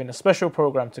 we'll be having a special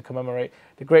program to commemorate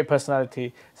the great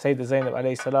personality Sayyidah Zainab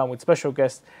alayhi salam, with special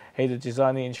guest Haydar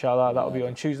Jizani, inshallah. That will be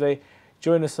on Tuesday.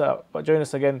 Join us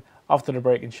again after the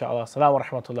break, inshallah. Assalamu wa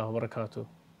rahmatullahi wa barakatuh.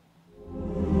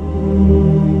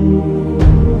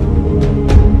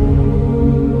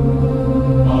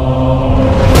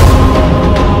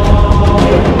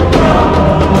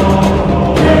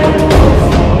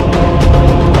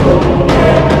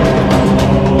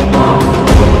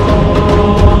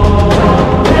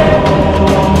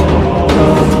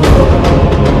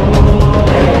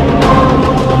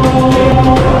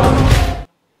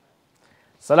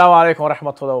 Assalamu alaikum wa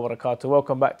rahmatullahi wa barakatuh.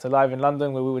 Welcome back to Live in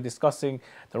London, where we were discussing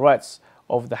the rights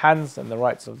of the hands and the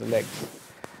rights of the legs.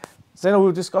 Then we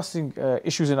were discussing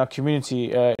issues in our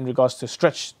community in regards to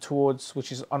stretch towards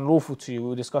which is unlawful to you. We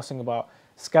were discussing about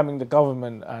scamming the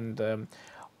government, and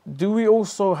do we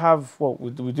also have, well,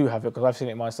 we do have it because I've seen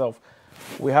it myself.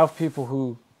 We have people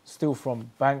who steal from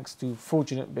banks, do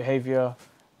fraudulent behavior,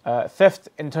 theft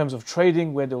in terms of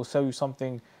trading, where they'll sell you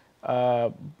something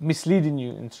misleading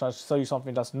you and try to sell you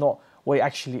something that's not what it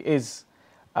actually is.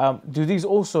 Do these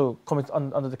also come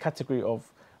under the category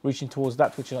of reaching towards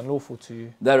that which is unlawful to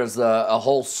you? There is a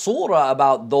whole surah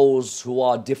about those who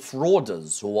are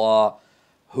defrauders,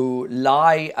 who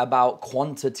lie about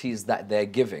quantities that they're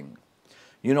giving.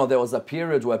 You know, there was a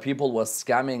period where people were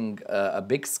scamming a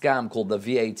big scam called the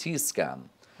VAT scam.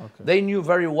 Okay. They knew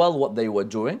very well what they were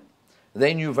doing.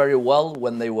 They knew very well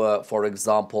when they were, for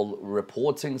example,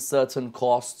 reporting certain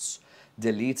costs,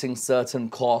 deleting certain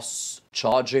costs,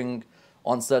 charging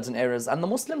on certain areas. And the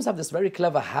Muslims have this very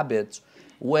clever habit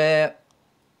where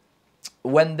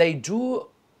when they do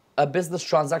a business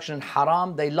transaction in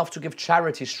haram, they love to give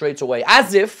charity straight away,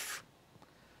 as if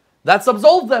that's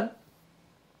absolved them.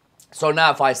 So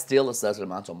now if I steal a certain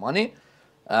amount of money,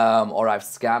 or I've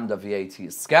scammed a VAT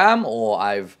scam, or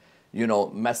I've, you know,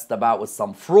 messed about with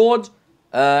some fraud,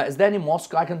 is there any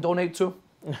mosque I can donate to?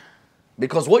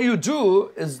 Because what you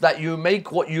do is that you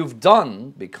make what you've done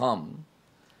become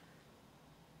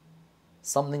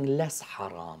something less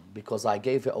haram, because I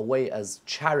gave it away as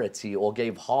charity, or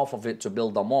gave half of it to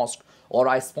build a mosque, or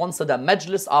I sponsored a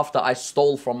majlis after I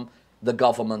stole from the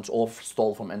government or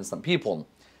stole from innocent people.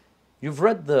 You've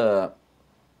read the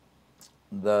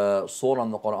surah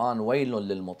in the Quran, وَيْلٌ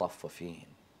لِلْمُطَفِّفِينَ,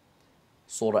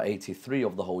 Surah 83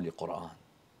 of the Holy Quran.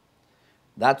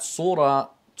 That surah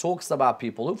talks about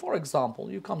people who, for example,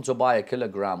 you come to buy a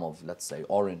kilogram of, let's say,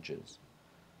 oranges,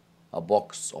 a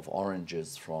box of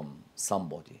oranges from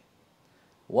somebody.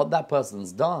 What that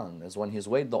person's done is when he's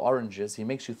weighed the oranges, he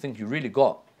makes you think you really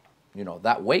got, you know,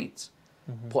 that weight.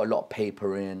 Put a lot of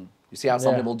paper in. You see how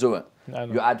some people do it?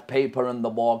 You add paper in the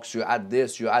box, you add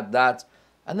this, you add that,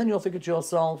 and then you'll think to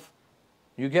yourself,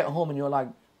 you get home and you're like,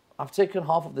 I've taken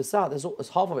half of this out,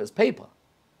 half of it is paper.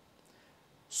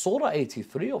 Surah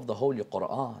 83 of the Holy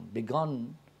Quran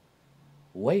began,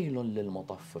 وَيْلٌ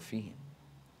لِلْمُطَفِّفِينَ,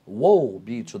 woe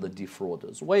be to the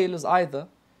defrauders. Wail is either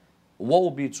woe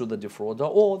be to the defrauder,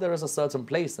 or there is a certain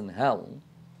place in hell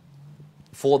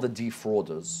for the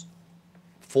defrauders,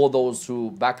 for those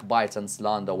who backbite and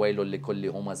slander. وَيْلٌ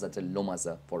لِكُلِّ هُمَزَةٍ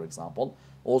لُمَزَةٍ, for example,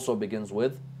 also begins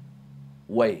with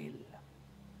wail.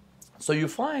 So you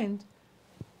find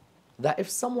that if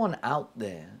someone out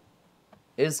there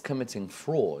is committing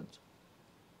fraud,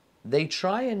 they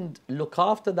try and look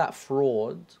after that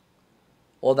fraud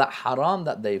or that haram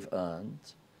that they've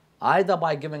earned, either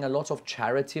by giving a lot of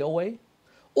charity away,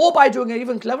 or by doing an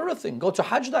even cleverer thing, go to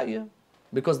Hajj that year.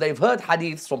 Because they've heard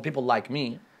hadiths from people like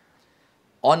me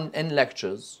in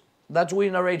lectures that we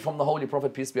narrate from the Holy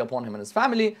Prophet, peace be upon him, and his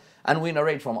family, and we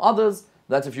narrate from others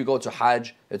that if you go to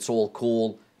Hajj, it's all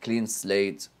cool, clean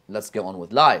slate, let's get on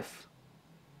with life.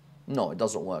 No, it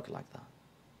doesn't work like that.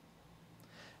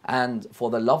 And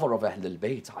for the lover of Ahlul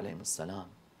Bayt, alayhim salam,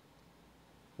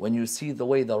 when you see the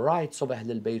way the rights of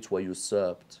Ahlul Bayt were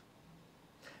usurped,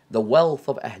 the wealth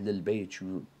of Ahlul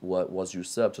Bayt was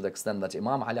usurped to the extent that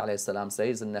Imam Ali alayhi salam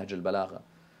says in Nahj al-Balagha,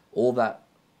 all that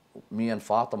me and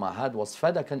Fatima had was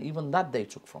fadak, and even that they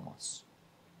took from us.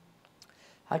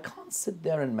 I can't sit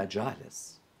there in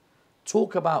majalis,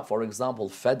 talk about, for example,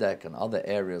 fadak and other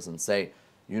areas and say,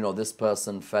 you know, this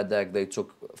person, fadak, they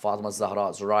took Fatima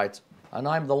Zahra's right, and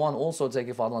I'm the one also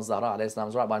taking Fatima Zahra alayhi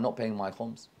salam's right by not paying my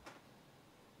khums.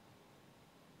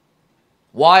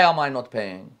 Why am I not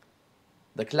paying?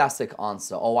 The classic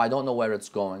answer, oh, I don't know where it's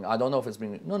going. I don't know if it's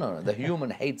being... No. The human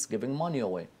hates giving money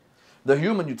away. The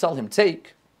human, you tell him,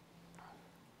 take.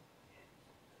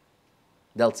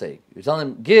 they'll take. You tell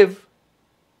them, give,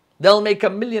 they'll make a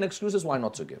million excuses why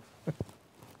not to give.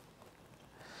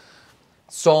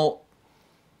 So,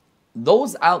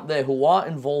 those out there who are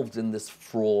involved in this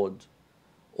fraud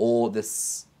or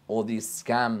these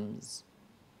scams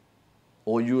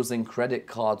or using credit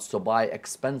cards to buy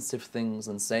expensive things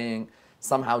and saying,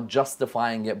 somehow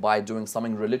justifying it by doing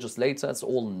something religious later, it's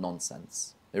all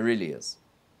nonsense. It really is.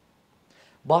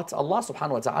 But Allah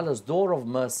subhanahu wa ta'ala's door of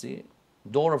mercy,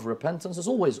 door of repentance is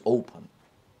always open.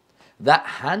 That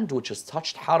hand which has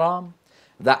touched haram,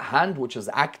 that hand which has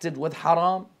acted with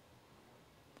haram,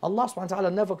 Allah subhanahu wa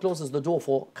ta'ala never closes the door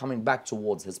for coming back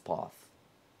towards His path.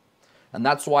 And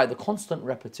that's why the constant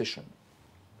repetition,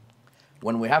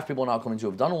 when we have people now coming to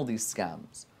who have done all these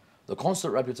scams, the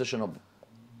constant repetition of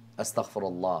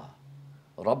Astaghfirullah,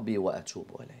 Rabbi wa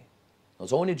atubu alayh.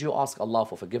 Not only do you ask Allah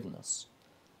for forgiveness,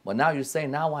 but now you say,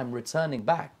 now I'm returning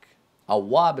back.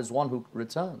 Awwab is one who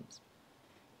returns.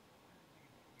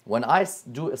 When I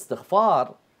do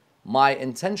istighfar, my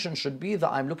intention should be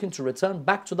that I'm looking to return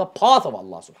back to the path of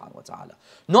Allah subhanahu wa ta'ala.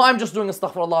 No, I'm just doing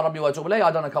astaghfirullah Rabbi wa atubu ilayh.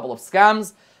 I've done a couple of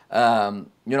scams.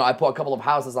 I put a couple of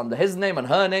houses under his name and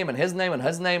her name and his name and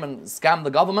his name and scam the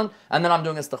government, and then I'm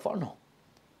doing istighfar. No.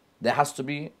 There has to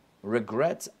be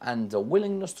regret and a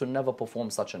willingness to never perform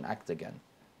such an act again.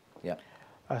 Yeah.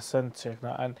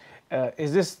 And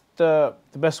is this the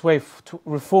best way to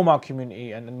reform our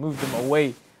community and move them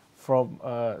away from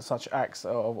such acts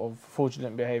of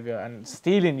fraudulent behavior and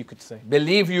stealing, you could say?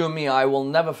 Believe you me, I will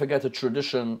never forget a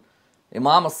tradition.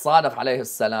 Imam Sadiq alayhi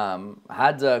salam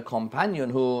had a companion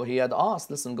who he had asked,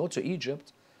 listen, go to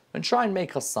Egypt and try and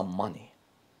make us some money.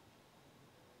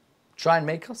 Try and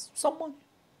make us some money.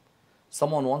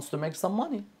 Someone wants to make some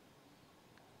money.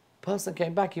 Person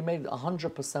came back, he made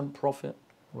 100% profit.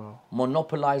 Wow.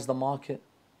 Monopolized the market.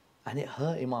 And it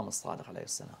hurt Imam Sadiq alayhi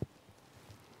salam.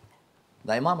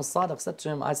 The Imam Sadiq said to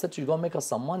him, I said to you, go make us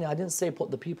some money. I didn't say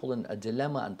put the people in a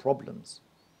dilemma and problems.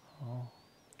 Oh.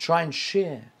 Try and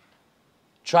share.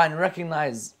 Try and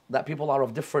recognize that people are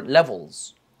of different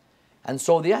levels. And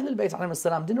so the Ahlul Bayt alayhi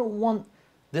salam didn't want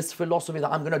this philosophy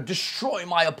that I'm going to destroy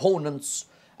my opponents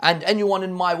and anyone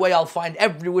in my way, I'll find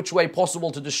every which way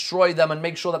possible to destroy them and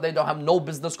make sure that they don't have no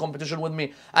business competition with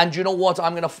me. And you know what?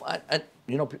 I'm going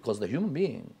to... because the human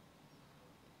being,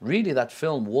 really that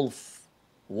film, Wolf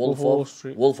of Wall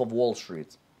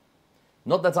Street.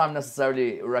 Not that I'm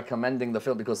necessarily recommending the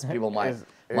film because people might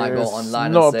go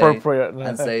online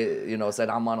and say, said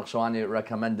Ammar Nakshawani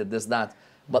recommended this, that.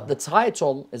 But the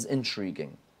title is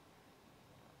intriguing.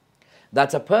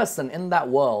 That a person in that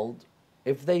world,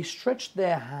 if they stretch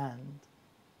their hand,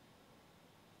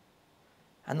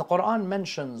 and the Quran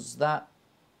mentions that,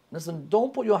 listen,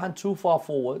 don't put your hand too far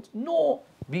forward, nor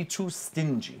be too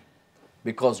stingy.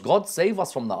 Because God save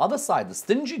us from the other side, the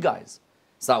stingy guys.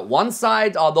 So one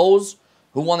side are those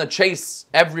who want to chase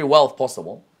every wealth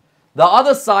possible. The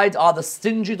other side are the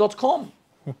stingy.com.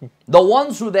 The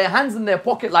ones who their hands in their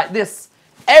pocket like this,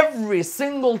 every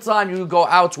single time you go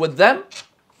out with them.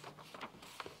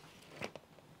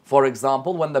 For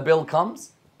example, when the bill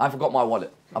comes, I forgot my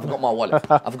wallet. I forgot my wallet.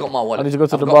 I forgot my wallet. I need to go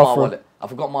to the bathroom. I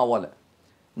forgot my wallet.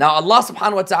 Now Allah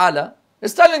subhanahu wa ta'ala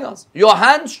is telling us, your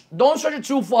hands, don't stretch it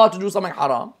too far to do something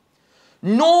haram.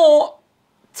 Nor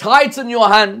tighten your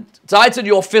hand, tighten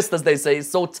your fist, as they say. It's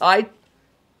so tight.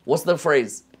 What's the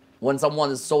phrase? When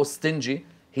someone is so stingy,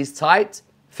 he's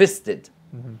tight-fisted.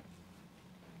 Mm-hmm.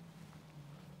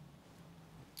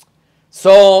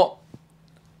 So,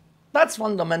 that's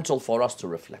fundamental for us to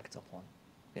reflect upon.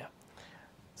 Yeah.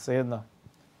 Sayyidina,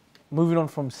 moving on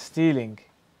from stealing,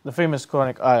 the famous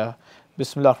Quranic ayah,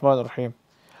 Bismillah ar-Rahman ar-Rahim,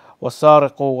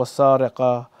 وَالسَّارِقُ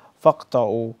وَالسَّارِقَ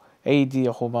فَاقْطَعُوا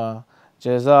أَيْدِيَهُمَا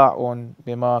جَزَاءٌ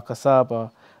بِمَا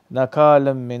كَسَابَ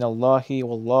نَكَالًا مِّنَ اللَّهِ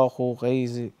وَاللَّهُ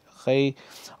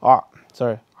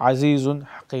عَزِيزٌ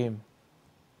حَكِيمٌ.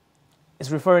 It's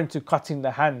referring to cutting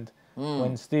the hand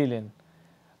when stealing.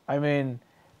 I mean,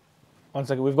 one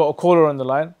second, we've got a caller on the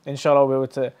line. Inshallah, we'll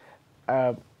be able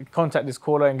to contact this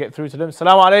caller and get through to them.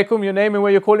 Assalamu alaikum, your name and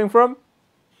where you're calling from?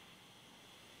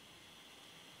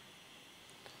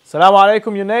 Assalamu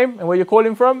alaikum, your name and where you're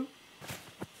calling from?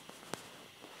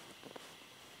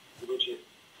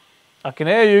 I can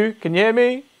hear you. Can you hear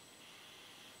me?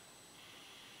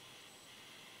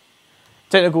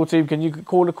 Technical team, can you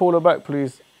call the caller back,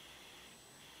 please?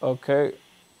 Okay,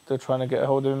 they're trying to get a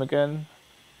hold of him again.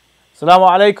 Assalamu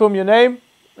alaikum, your name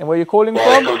and where you're calling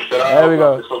from? There we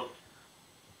go.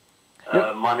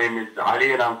 My name is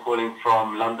Ali and I'm calling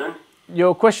from London.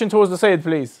 Your question towards the Sayyid,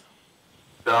 please.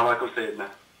 Assalamu alaikum, Sayyidina.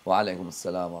 Wa alaikum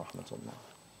assalam wa rahmatullah.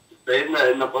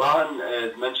 Sayyidina, in the Quran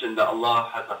it mentioned that Allah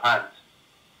has a hand.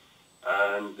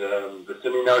 And the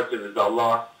Sunni narrative is that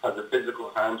Allah has a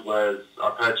physical hand, whereas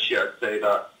I've heard Shia say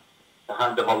that the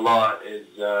hand of Allah is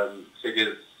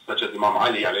figures such as Imam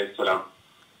Ali alayhi salam.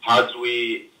 How do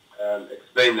we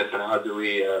explain this, and how do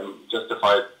we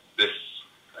justify this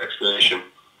explanation?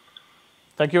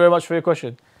 Thank you very much for your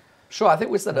question. Sure, I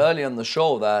think we said earlier in the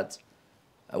show that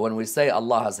when we say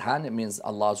Allah has hand, it means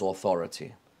Allah's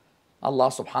authority. Allah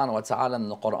subhanahu wa ta'ala in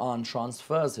the Quran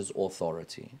transfers His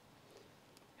authority,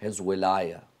 His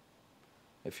wilaya.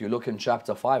 If you look in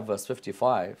chapter 5, verse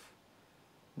 55,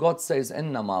 God says,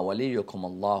 إِنَّمَا وَلِيُّكُمُ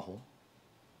اللَّهُ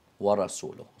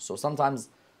وَرَسُولُهُ. So sometimes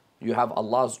you have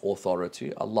Allah's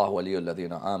authority, Allah وَلِيُّ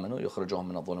الَّذِينَ آمَنُوا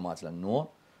يُخْرِجُهُم مِّنَ الظُّلُمَاتِ إِلَى النُّورِ.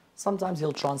 Sometimes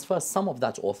He'll transfer some of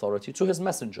that authority to His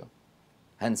messenger.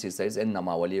 Hence He says,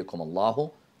 إِنَّمَا وَلِيُّكُمُ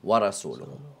اللَّهُ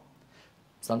وَرَسُولُهُ.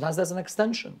 Sometimes there's an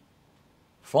extension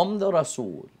from the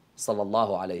Rasul sallallahu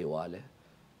alayhi wa alayhi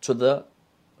to the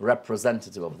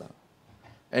representative of them.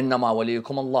 إِنَّمَا وَلِيُّكُمُ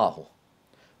اللَّهُ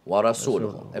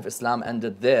وَرَسُولُهُ. If Islam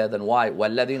ended there, then why?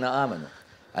 وَالَّذِينَ آمَنُوا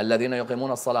الذين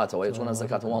يقيمون الصلاة ويؤتون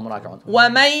الزكاة وهم راكعون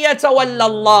ومن يتولى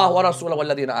الله ورسوله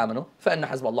والذين آمنوا فإن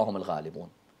حزب الله هم الغالبون.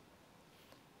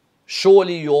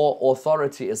 Surely your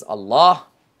authority is Allah,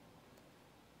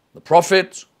 the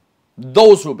Prophet,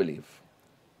 those who believe.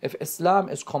 If Islam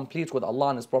is complete with Allah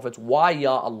and His Prophet, why,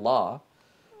 Ya Allah,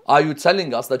 are you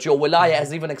telling us that your wilayah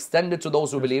has even extended to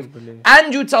those who believe?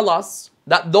 And you tell us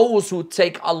that those who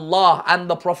take Allah and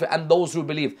the Prophet and those who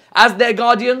believe as their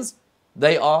guardians,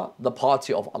 they are the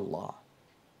party of Allah.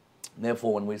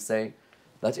 Therefore, when we say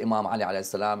that Imam Ali alayhi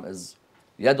salam is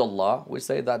Yadullah, we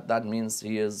say that that means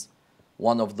he is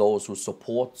one of those who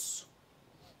supports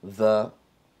the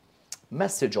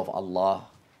message of Allah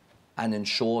and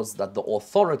ensures that the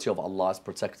authority of Allah is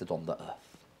protected on the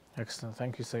earth. Excellent,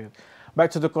 thank you, Sayyid.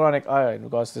 Back to the Quranic ayah in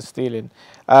regards to stealing.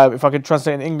 If I could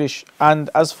translate in English, and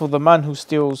as for the man who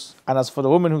steals, and as for the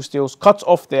woman who steals, cut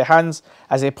off their hands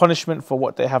as a punishment for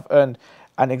what they have earned,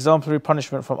 an exemplary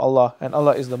punishment from Allah, and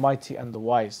Allah is the mighty and the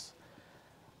wise.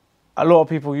 A lot of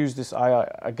people use this ayah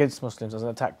against Muslims as an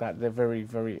attack that they're very,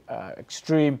 very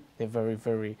extreme, they're very,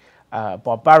 very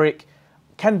barbaric.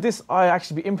 Can this ayah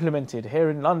actually be implemented here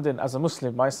in London as a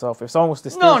Muslim myself? If someone was to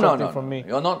steal something from me,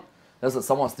 you're not. Listen,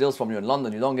 someone steals from you in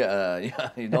London, you don't get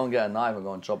a knife and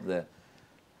go and chop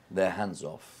their hands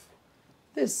off.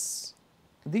 These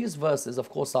verses, of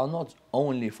course, are not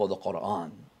only for the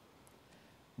Quran.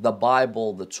 The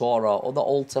Bible, the Torah, or the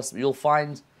Old Testament, you'll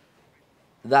find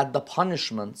that the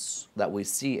punishments that we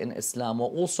see in Islam are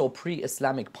also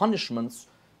pre-Islamic punishments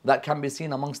that can be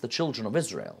seen amongst the children of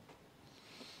Israel.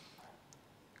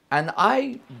 And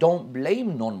I don't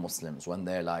blame non-Muslims when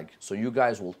they're like, so you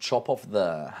guys will chop off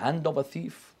the hand of a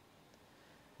thief?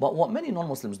 But what many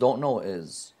non-Muslims don't know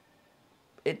is,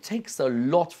 it takes a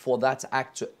lot for that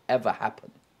act to ever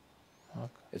happen.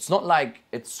 Okay. It's not like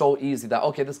it's so easy that,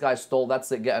 okay, this guy stole, that's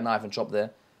it, get a knife and chop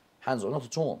their hands off. Not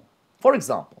at all. For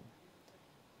example,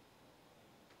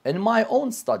 in my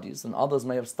own studies, and others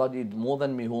may have studied more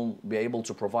than me who will be able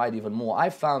to provide even more, I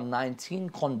found 19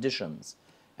 conditions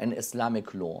in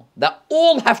Islamic law that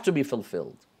all have to be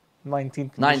fulfilled. 19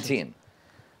 conditions. 19.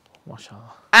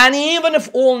 MashaAllah. And even if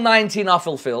all 19 are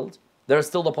fulfilled, there is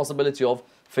still the possibility of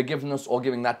forgiveness or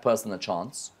giving that person a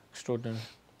chance. Extraordinary.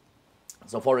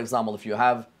 So for example, if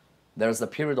there is a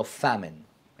period of famine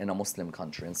in a Muslim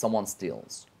country and someone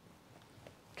steals,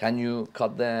 can you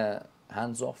cut their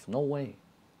hands off? No way.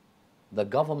 The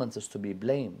government is to be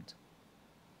blamed.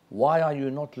 Why are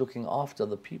you not looking after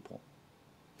the people?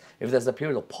 If there's a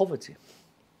period of poverty,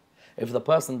 if the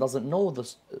person doesn't know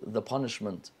the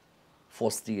punishment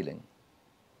for stealing,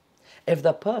 if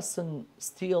the person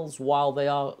steals while they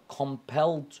are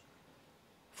compelled,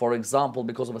 for example,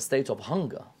 because of a state of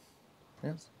hunger,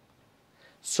 yes.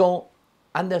 So,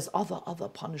 and there's other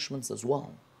punishments as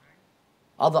well,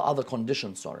 other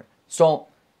conditions. Sorry. So,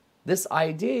 this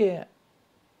idea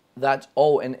that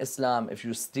in Islam, if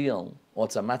you steal,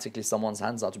 automatically someone's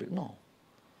hands are to be no.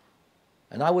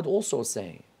 And I would also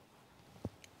say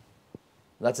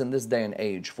that in this day and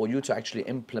age, for you to actually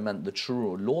implement the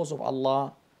true laws of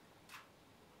Allah,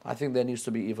 I think there needs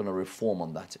to be even a reform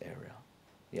on that area.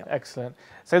 Yeah. Excellent.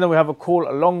 Saying that we have a call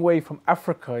a long way from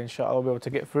Africa, inshallah, we'll be able to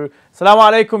get through. Assalamu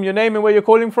alaikum, your name and where you're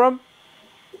calling from?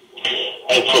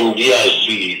 I'm from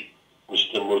DRC,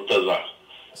 Mr. Murtaza.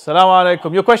 Assalamu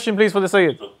alaikum. Your question, please, for the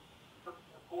Sayyid.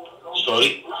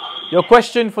 Sorry? Your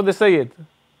question for the Sayyid.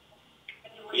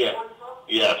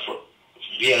 Yeah, for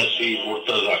DRC,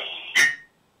 Murtaza.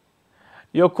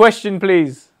 Your question,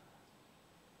 please.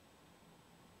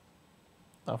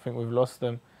 I think we've lost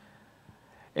them.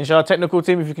 Inshallah, technical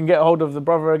team, if you can get a hold of the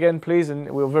brother again, please.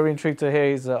 And we're very intrigued to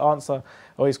hear his answer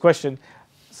or his question.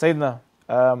 Sayyidina,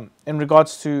 in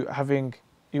regards to having,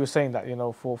 you were saying that, you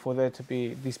know, for there to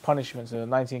be these punishments,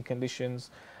 19 conditions,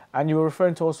 and you were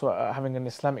referring to also having an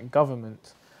Islamic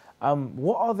government.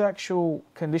 What are the actual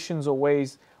conditions or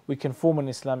ways we can form an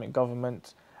Islamic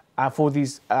government for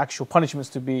these actual punishments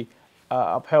to be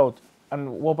upheld?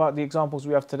 And what about the examples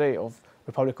we have today of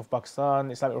Republic of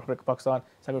Pakistan, Islamic Republic of Pakistan,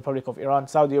 Islamic Republic of Iran,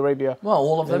 Saudi Arabia? Well,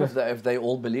 all of them, if they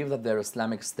all believe that they're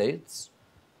Islamic states,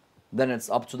 then it's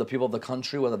up to the people of the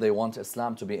country whether they want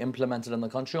Islam to be implemented in the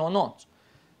country or not.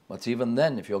 But even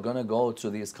then, if you're going to go to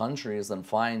these countries and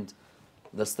find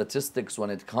the statistics when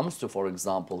it comes to, for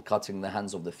example, cutting the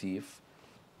hands of the thief,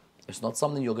 it's not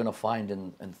something you're going to find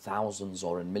in thousands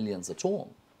or in millions at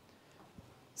all.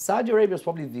 Saudi Arabia is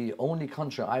probably the only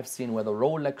country I've seen where the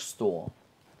Rolex store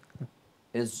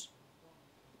is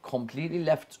completely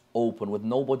left open with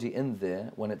nobody in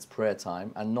there when it's prayer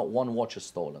time and not one watch is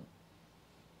stolen.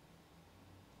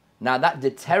 Now that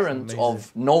deterrent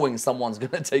of knowing someone's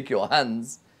going to take your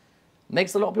hands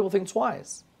makes a lot of people think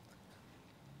twice.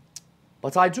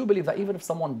 But I do believe that even if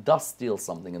someone does steal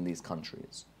something in these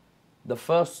countries, the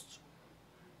first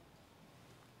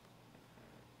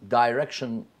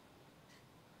direction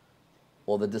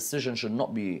or the decision should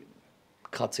not be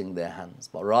cutting their hands,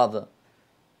 but rather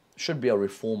should be a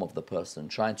reform of the person,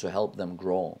 trying to help them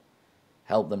grow,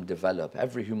 help them develop.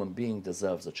 Every human being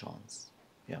deserves a chance.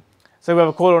 Yeah. So we have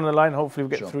a caller on the line. Hopefully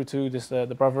we'll get through to this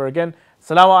the brother again.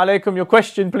 Assalamu alaikum. Your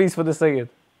question, please, for the Sayyid.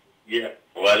 Yeah.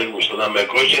 Wa alaikum salam. My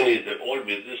question is that all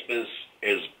businessmen,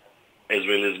 as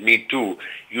well as me too,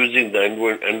 using the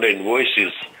under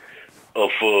invoices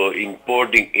of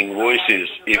importing invoices.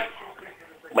 If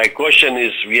my question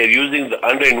is, we are using the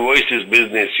under invoices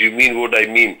business. You mean what I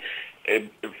mean?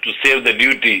 To save the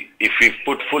duty. If we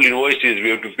put full invoices, we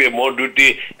have to pay more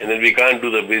duty, and then we can't do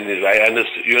the business.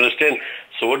 You understand?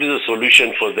 So what is the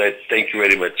solution for that? Thank you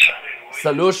very much.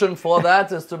 Solution for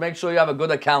that is to make sure you have a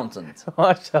good accountant.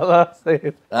 MashaAllah,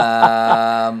 Sayyid.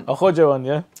 A Khoja one,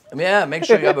 yeah? Yeah, make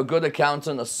sure you have a good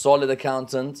accountant, a solid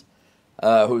accountant,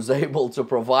 who's able to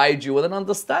provide you with an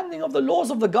understanding of the laws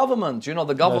of the government. You know,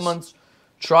 the governments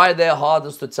try their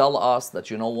hardest to tell us that,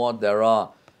 you know what, there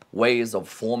are ways of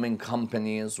forming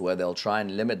companies where they'll try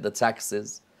and limit the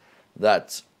taxes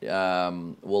that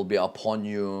will be upon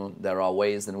you. There are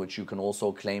ways in which you can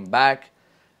also claim back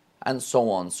and so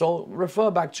on. So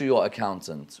refer back to your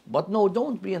accountant. But no,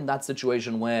 don't be in that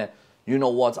situation where, you know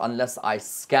what, unless I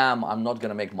scam, I'm not going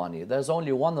to make money. There's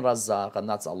only one Razzaq, and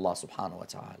that's Allah subhanahu wa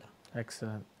ta'ala.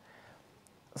 Excellent.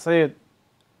 Sayyid,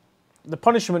 the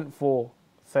punishment for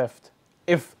theft,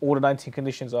 if all the 19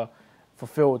 conditions are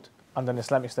fulfilled under an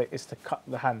Islamic state, is to cut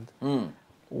the hand.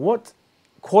 What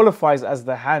qualifies as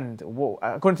the hand,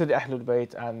 according to the Ahlul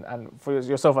Bayt and for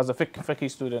yourself as a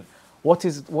fiqh student, what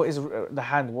is the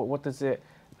hand? What does it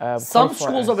Some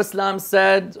schools of Islam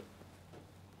said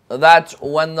that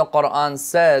when the Quran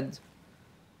said,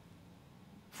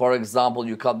 for example,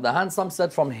 you cut the hand, some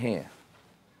said from here,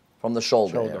 from the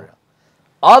shoulder area.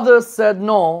 Others said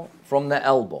no, from the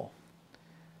elbow.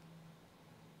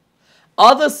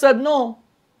 Others said no,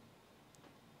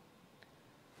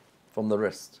 from the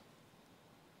wrist.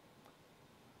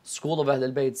 School of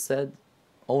Ahlul Bayt said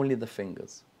only the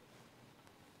fingers.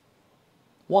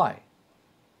 Why?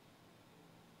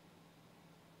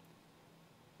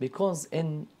 Because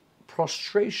in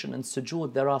prostration and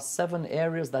sujood, there are 7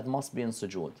 areas that must be in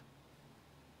sujood.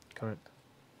 Correct.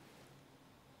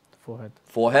 Forehead.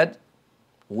 Forehead,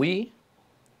 we,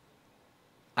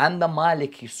 and the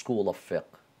Maliki school of fiqh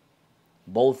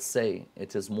both say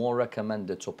it is more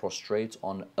recommended to prostrate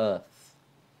on earth.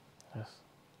 Yes.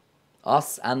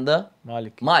 Us and the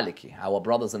Maliki. Our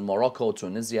brothers in Morocco,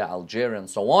 Tunisia, Algeria, and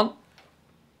so on,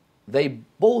 they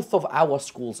both of our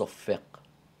schools of fiqh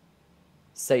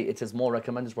say it is more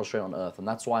recommended to prostrate on earth. And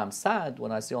that's why I'm sad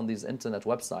when I see on these internet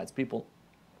websites people,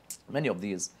 many of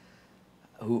these,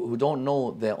 who don't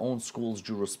know their own school's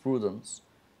jurisprudence,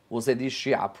 will say these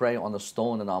Shia pray on a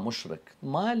stone and are mushrik.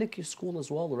 Maliki school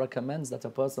as well recommends that a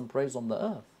person prays on the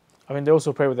earth. I mean, they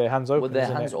also pray with their hands open. With their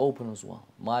hands open as well.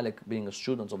 Malik being a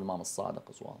student of Imam as-Sadiq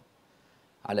as well.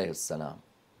 Alayhi salam.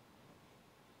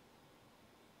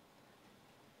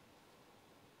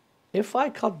 If I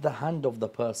cut the hand of the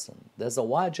person, there's a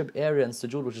wajib area in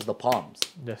sujood, which is the palms.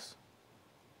 Yes.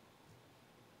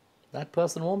 That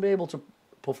person won't be able to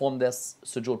perform their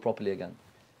sujood properly again.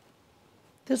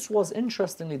 This was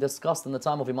interestingly discussed in the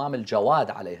time of Imam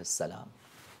al-Jawad alayhi salam.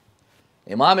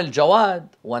 Imam al-Jawad,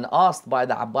 when asked by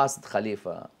the Abbasid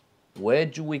Khalifa, where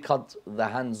do we cut the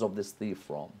hands of this thief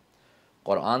from?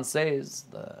 Quran says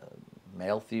the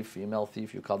male thief, female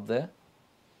thief, you cut their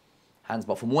hands.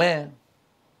 But from where?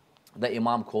 The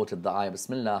Imam quoted the ayah,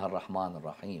 Bismillah ar-Rahman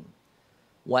ar-Rahim.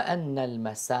 وَأَنَّ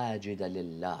الْمَسَاجِدَ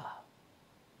لِلَّهِ.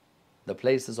 The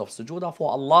places of sujood are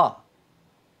for Allah.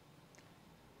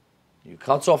 You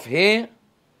cut off here,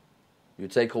 you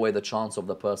take away the chance of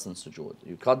the person's sujood.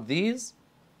 You cut these,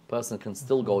 person can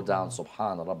still go down,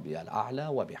 Subhana Rabbi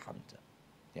al-A'la wa bihamda.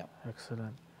 Yeah.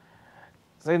 Excellent.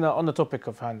 Zaina, on the topic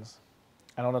of hands,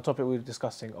 and on the topic we were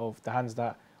discussing of the hands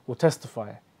that will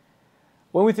testify.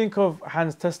 When we think of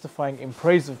hands testifying in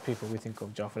praise of people, we think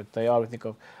of Ja'far al-Tayyar, we think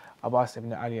of Abbas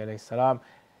ibn Ali alayhi salam.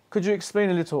 Could you explain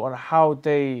a little on how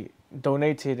they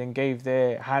donated and gave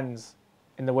their hands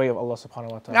in the way of Allah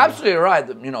subhanahu wa ta'ala? Absolutely right.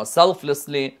 You know,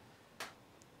 selflessly,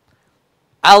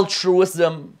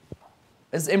 altruism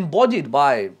is embodied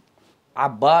by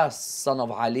Abbas, son of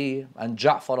Ali, and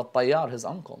Ja'far al-Tayyar, his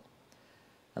uncle.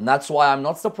 And that's why I'm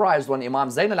not surprised when Imam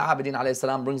Zayn al-Abidin alayhi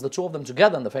salam brings the two of them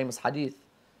together in the famous hadith.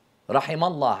 رحم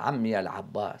الله عمي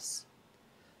العباس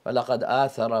فلقد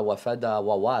آثر وفدى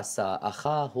وواسى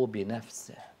أخاه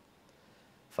بنفسه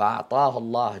فأعطاه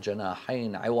الله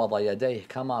جناحين عوض يديه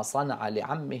كما صنع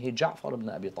لعمه جعفر بن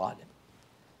أبي طالب.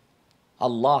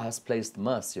 Allah has placed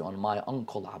mercy on my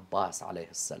uncle Abbas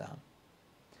alayhi salam,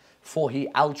 for he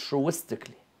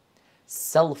altruistically,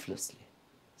 selflessly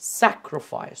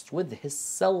sacrificed with his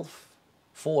self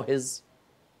for his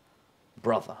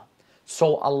brother.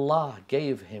 So Allah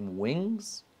gave him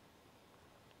wings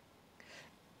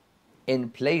in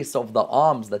place of the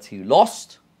arms that he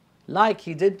lost, like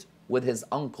he did with his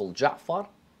uncle Ja'far,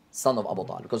 son of Abu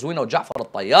Talib. Because we know Ja'far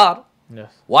al-Tayyar.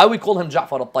 Yes. Why we call him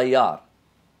Ja'far al-Tayyar?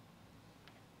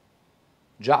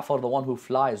 Ja'far, the one who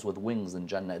flies with wings in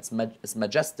Jannah. It's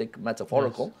majestic,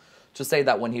 metaphorical, yes, to say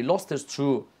that when he lost his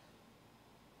two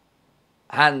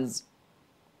hands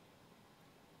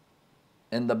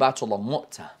in the battle of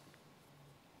Mu'tah,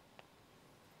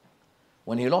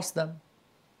 when he lost them,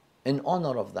 in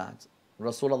honor of that,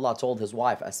 Rasulullah told his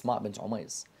wife Asma bint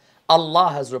Umays, Allah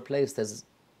has replaced his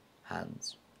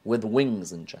hands with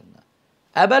wings in Jannah.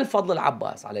 Abu al-Fadl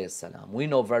al-Abbas alayhi salam, we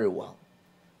know very well,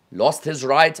 lost his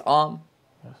right arm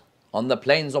on the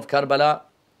plains of Karbala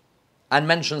and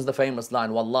mentions the famous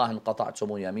line, Wallahi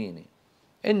inqata'tumu yamini,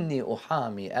 inni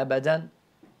uhami abadan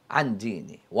an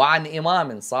dini, wa an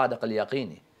imamin sadiq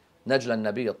al-yaqini, najla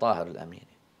al-nabi tahir al-amini.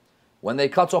 When they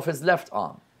cut off his left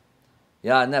arm,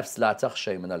 يا نفس لا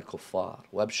تخشي من الكفار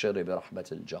وابشري برحمة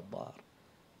الجبار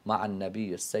مع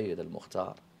النبي السيد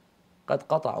المختار قد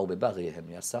قطعوا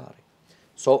ببغيهم يساري.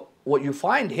 So what you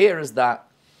find here is that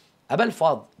Abu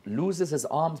al-Fadl loses his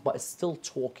arms but is still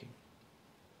talking.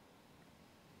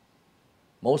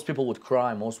 Most people would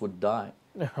cry, most would die.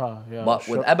 Yeah, but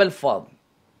sure. with Abu al-Fadl,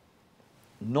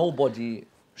 nobody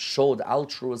showed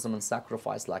altruism and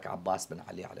sacrifice like Abbas bin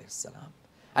Ali alayhi salam.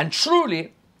 And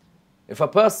truly, if a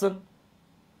person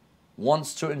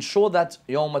wants to ensure that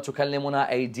يَوْمَ تُكَلِّمُنَا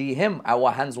أَيْدِيهِمْ,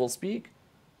 our hands will speak,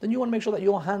 then you want to make sure that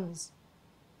your hands,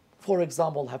 for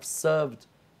example, have served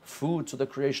food to the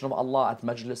creation of Allah at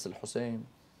Majlis al-Hussein,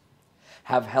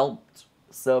 have helped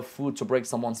serve food to break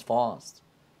someone's fast.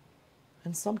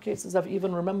 In some cases, have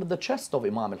even remembered the chest of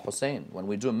Imam al-Hussein. When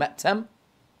we do Ma'tam,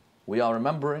 we are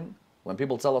remembering, when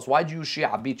people tell us, why do you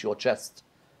Shia beat your chest?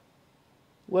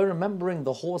 We're remembering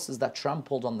the horses that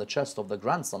trampled on the chest of the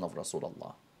grandson of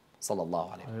Rasulullah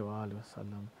sallallahu alayhi wa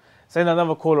sallam. Saying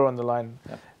another caller on the line.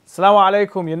 Yeah. Assalamu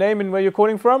alaikum. Your name and where you're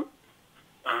calling from?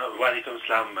 Walaikum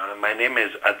salam. My name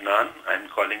is Adnan. I'm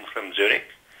calling from Zurich.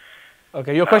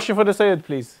 Okay, your question for the Sayyid,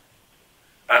 please.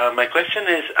 My question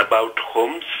is about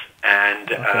khums and,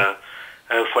 Okay.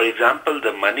 For example,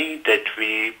 the money that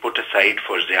we put aside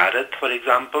for ziyarat, for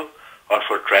example, or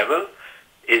for travel,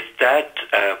 is that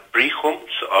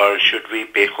pre-khums, or should we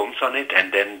pay khums on it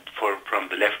and then from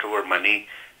the leftover money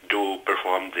do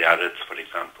perform ziyarats, for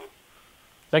example?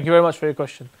 Thank you very much for your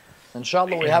question.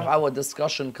 Inshallah, we have our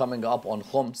discussion coming up on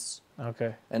khums.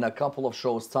 Okay. In a couple of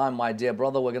shows' time, my dear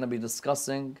brother, we're going to be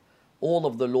discussing all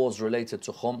of the laws related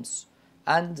to khums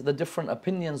and the different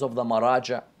opinions of the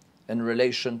maraja in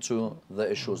relation to the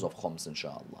issues of khums,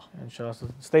 inshallah. Inshallah. So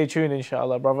stay tuned,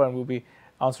 inshallah, brother, and we'll be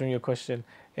answering your question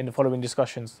in the following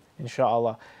discussions,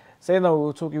 inshallah.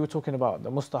 Sayyidina, you were talking about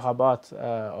the mustahabat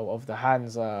of the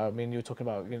hands. I mean, you were talking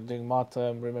about doing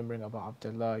matam, remembering about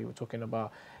Abdullah. You were talking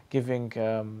about giving,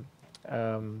 tabarruk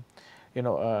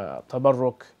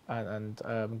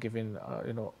and giving,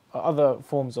 other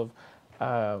forms of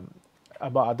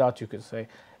abadat, you could say.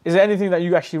 Is there anything that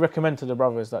you actually recommend to the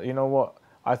brothers that, you know what,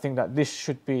 I think that this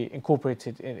should be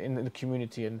incorporated in the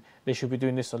community and they should be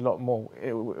doing this a lot more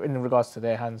in regards to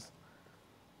their hands?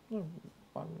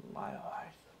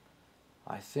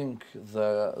 I think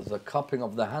the cupping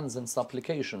of the hands in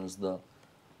supplication is the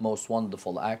most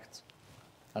wonderful act,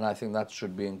 and I think that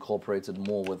should be incorporated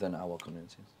more within our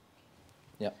communities.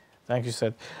 Yeah. Thank you,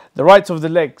 Said. The right of the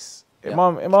legs. Yeah.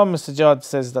 Imam Sajjad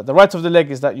says that the right of the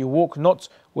leg is that you walk not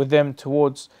with them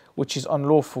towards which is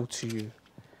unlawful to you.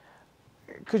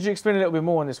 Could you explain a little bit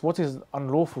more on this? What is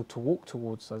unlawful to walk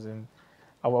towards? As in,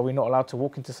 are we not allowed to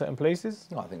walk into certain places?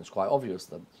 No, I think it's quite obvious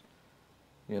that,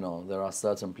 there are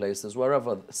certain places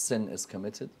wherever sin is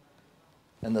committed,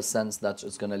 in the sense that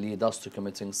it's going to lead us to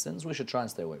committing sins, we should try and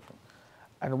stay away from.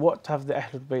 And what have the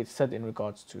Ahlul Bayt said in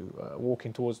regards to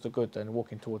walking towards the good and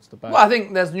walking towards the bad? Well, I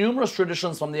think there's numerous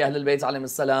traditions from the Ahlul Bayt alayhim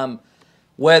salam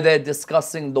where they're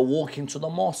discussing the walking to the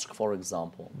mosque, for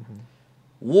example.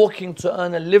 Walking to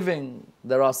earn a living,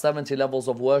 there are 70 levels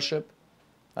of worship,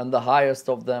 and the highest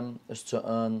of them is to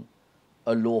earn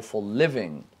a lawful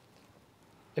living.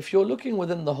 If you're looking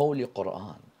within the Holy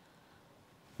Quran,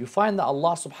 you find that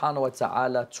Allah subhanahu wa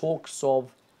ta'ala talks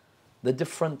of the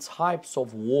different types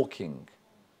of walking.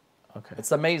 Okay.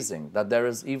 It's amazing that there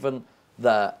is even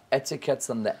the etiquettes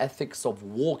and the ethics of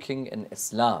walking in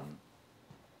Islam.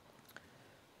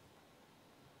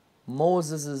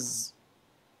 Moses'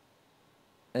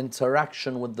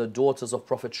 interaction with the daughters of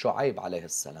Prophet Shu'aib alayhi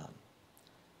salam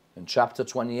in chapter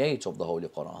 28 of the Holy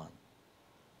Quran.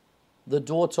 The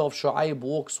daughter of Shu'aib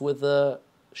walks with a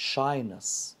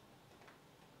shyness,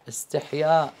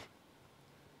 istihya.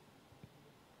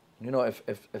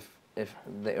 If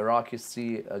the Iraqis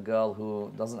see a girl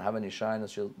who doesn't have any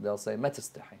shyness, they'll say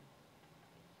matastahi.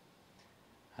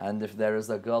 And if there is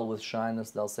a girl with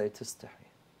shyness, they'll say tistahi.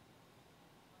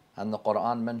 And the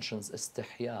Quran mentions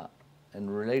istihya in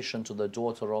relation to the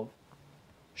daughter of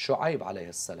Shu'aib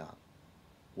alayhi salam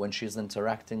when she's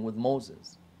interacting with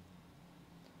Moses.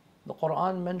 The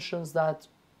Quran mentions that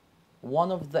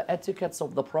one of the etiquettes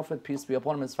of the Prophet, peace be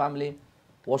upon him, his family,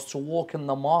 was to walk in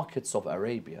the markets of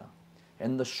Arabia,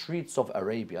 in the streets of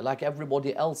Arabia, like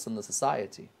everybody else in the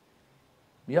society.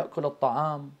 يأكل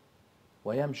الطعام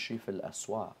ويمشي في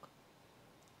الأسواق.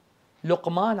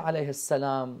 Luqman alayhi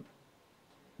salam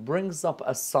brings up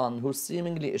a son who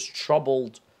seemingly is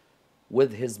troubled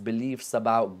with his beliefs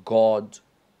about God.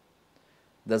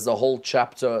 There's a whole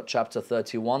chapter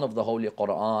 31 of the Holy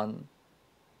Quran.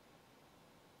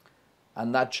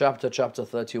 And that chapter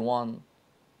 31,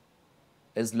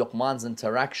 is Luqman's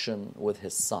interaction with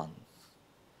his son.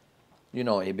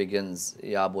 He begins,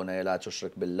 Ya bunayya la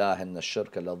tushrik billah inna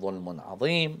ash-shirka la dhulmun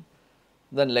azim.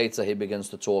 Then later he begins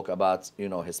to talk about,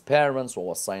 his parents.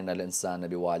 وَوَصَّيْنَا الْإِنسَانَ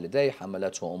بِوَالِدَيْهِ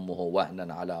حَمَلَتْهُ أُمُّهُ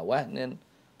وَهْنًا عَلَى وَهْنٍ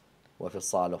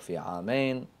وَفِصَالُهُ فِي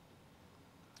عَامَيْنِ.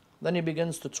 Then he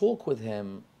begins to talk with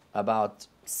him about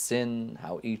sin,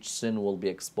 how each sin will be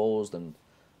exposed and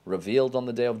revealed on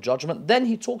the Day of Judgment. Then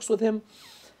he talks with him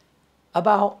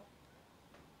about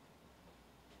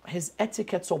his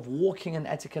etiquettes of walking and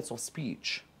etiquettes of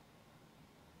speech.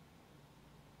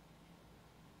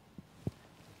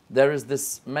 There is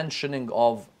this mentioning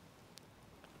of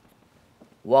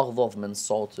وَغْضَضْ مِنْ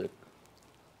صَوْتِكَ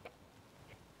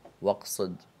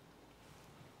وَقْصِدْ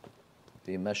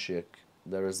فِي مَشْيِكَ.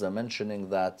 There is a mentioning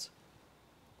that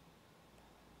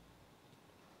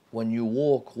when you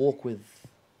walk with...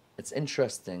 It's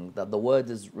interesting that the word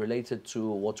is related to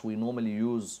what we normally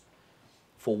use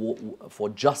for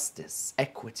justice,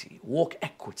 equity. Walk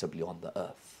equitably on the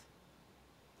earth.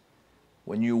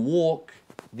 When you walk,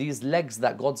 these legs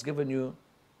that God's given you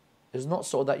is not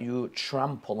so that you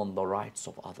trample on the rights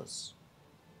of others,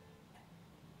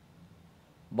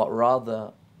 but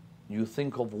rather you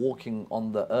think of walking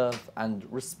on the earth and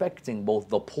respecting both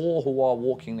the poor who are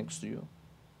walking next to you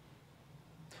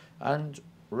and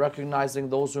recognizing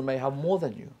those who may have more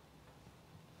than you.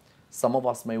 Some of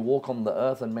us may walk on the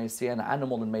earth and may see an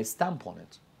animal and may stamp on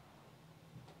it.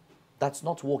 That's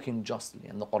not walking justly.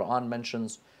 And the Quran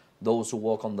mentions those who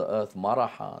walk on the earth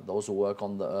maraha, those who walk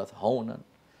on the earth honan.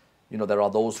 There are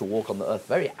those who walk on the earth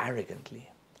very arrogantly.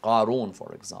 Qarun,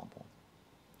 for example,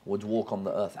 would walk on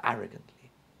the earth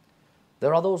arrogantly.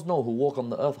 There are those, who walk on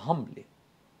the earth humbly.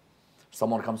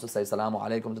 Someone comes to say Salamu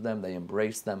Alaikum to them, they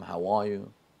embrace them, how are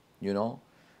you?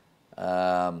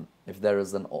 If there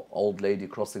is an old lady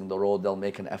crossing the road, they'll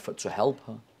make an effort to help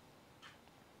her.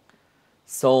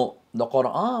 So the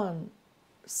Quran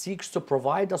seeks to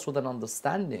provide us with an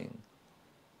understanding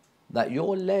that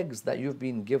your legs that you've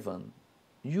been given,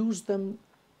 use them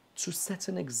to set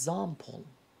an example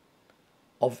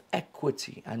of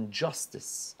equity and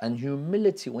justice and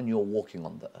humility when you're walking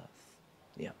on the earth.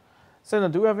 Yeah. So,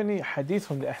 do we have any hadith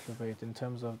from the Ahlul Bayt in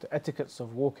terms of the etiquettes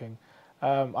of walking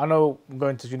I know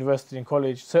going to university and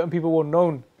college, certain people were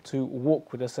known to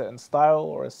walk with a certain style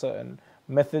or a certain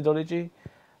methodology.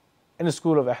 In the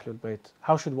school of Ahlul Bayt,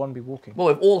 how should one be walking? Well,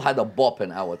 we've all had a bop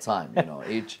in our time, you know,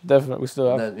 each. Definitely, we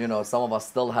still have. You know, some of us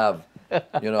still have,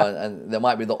 you know, and there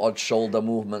might be the odd shoulder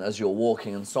movement as you're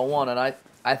walking and so on. And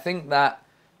I think that,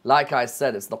 like I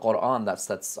said, it's the Quran that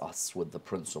sets us with the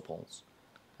principles.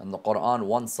 And the Quran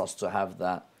wants us to have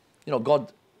that. You know,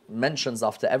 God mentions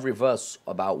after every verse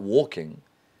about walking,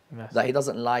 Yes. that He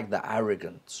doesn't like the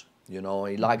arrogant. You know,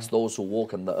 He likes those who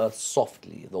walk on the earth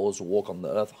softly, those who walk on the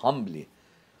earth humbly.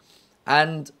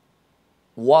 And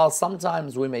while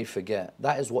sometimes we may forget,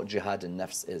 that is what jihad in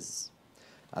nafs is.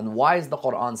 And why is the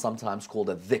Quran sometimes called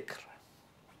a dhikr?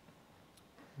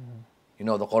 You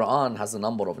know, the Quran has a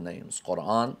number of names.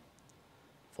 Quran,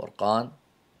 Furqan,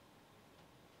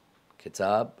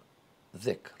 Kitab,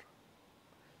 Dhikr.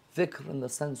 Dhikr in the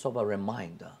sense of a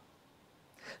reminder.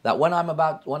 That when I'm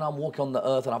walking on the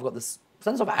earth and I've got this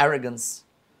sense of arrogance,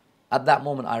 at that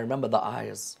moment I remember the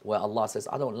ayahs where Allah says,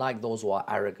 I don't like those who are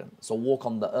arrogant. So walk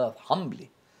on the earth humbly.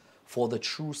 For the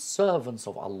true servants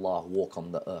of Allah walk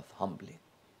on the earth humbly.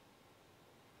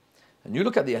 And you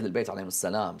look at the Ahlul Bayt alayhim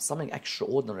salam, something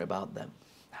extraordinary about them.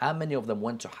 How many of them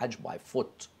went to Hajj by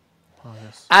foot? Oh,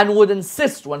 yes. And would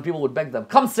insist when people would beg them,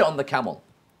 come sit on the camel.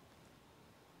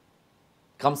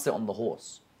 Come sit on the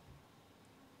horse.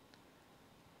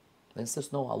 They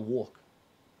insist, no, I'll walk.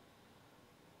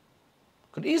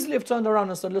 Could easily have turned around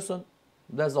and said, listen,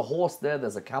 there's a horse there,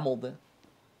 there's a camel there.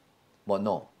 But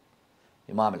no.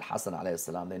 Imam al-Hasan alayhi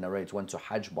salam, they narrate, went to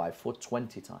Hajj by foot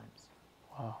 20 times.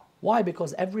 Wow. Why?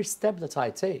 Because every step that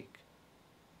I take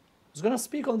is going to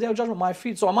speak on the day of judgment, my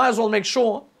feet. So I might as well make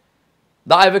sure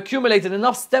that I've accumulated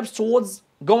enough steps towards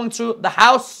going to the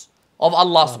house of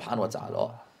Allah subhanahu wa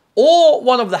ta'ala. Or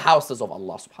one of the houses of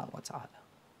Allah subhanahu wa ta'ala.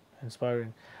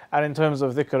 Inspiring. And in terms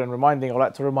of dhikr and reminding, I'd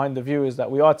like to remind the viewers that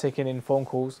we are taking in phone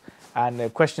calls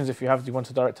and questions. If you want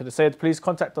to direct to the Sayyid, please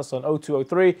contact us on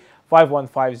 0203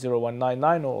 515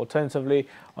 0199 or alternatively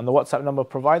on the WhatsApp number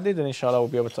provided, and inshallah we'll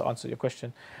be able to answer your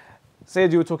question.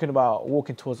 Sayyid, you were talking about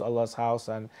walking towards Allah's house,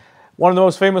 and one of the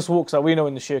most famous walks that we know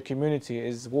in the Shia community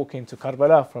is walking to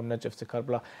Karbala, from Najaf to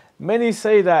Karbala. Many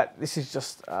say that this is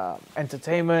just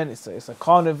entertainment, it's a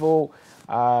carnival,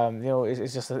 you know,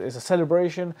 it's a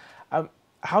celebration.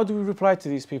 How do we reply to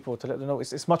these people to let them know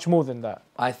it's much more than that?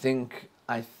 I think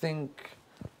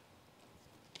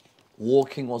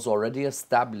walking was already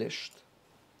established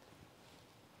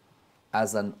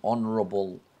as an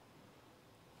honorable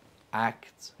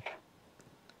act,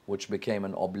 which became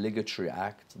an obligatory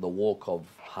act, the walk of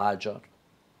Hajar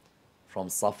from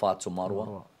Safa to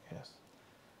Marwa. Yes.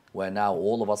 Where now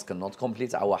all of us cannot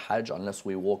complete our Hajj unless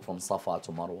we walk from Safa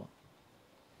to Marwa.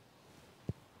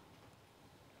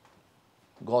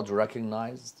 God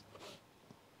recognized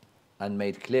and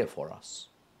made clear for us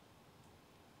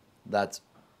that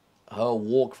her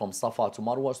walk from Safa to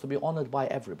Marwa is to be honored by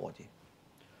everybody.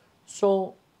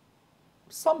 So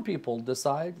some people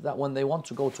decide that when they want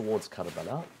to go towards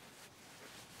Karbala,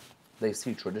 they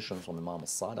see traditions from Imam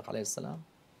al-Sadiq alayhi salam,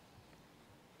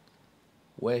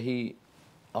 where he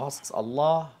asks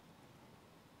Allah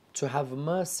to have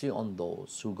mercy on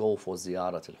those who go for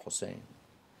Ziyarat al-Hussein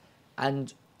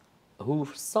and who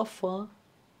suffer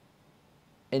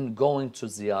in going to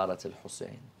Ziyarat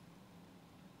al-Hussein.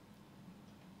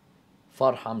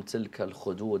 فارحم تلك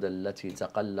الخدود التي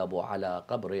تقلب على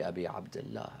قبر أبي عبد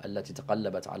الله التي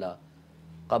تقلبت على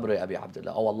قبر أبي عبد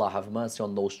الله. Oh Allah, have mercy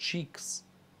on those cheeks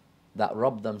that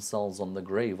rub themselves on the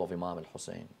grave of Imam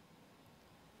al-Hussein.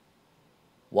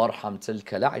 وارحم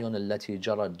تلك الأعين التي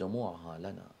جرت دموعها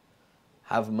لنا.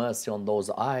 Have mercy on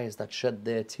those eyes that shed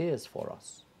their tears for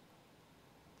us.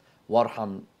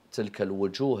 وارحم تلك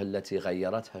الوجوه التي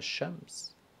غيرتها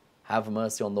الشمس. Have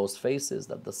mercy on those faces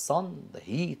that the sun, the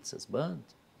heat has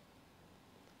burnt.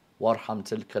 وارحم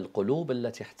تلك القلوب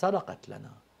التي احترقت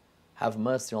لنا. Have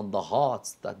mercy on the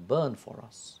hearts that burn for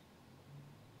us.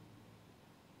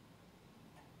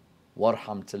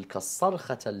 وارحم تلك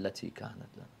الصرخة التي كانت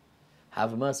لنا.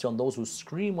 Have mercy on those who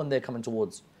scream when they're coming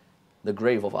towards the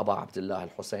grave of Abu Abdullah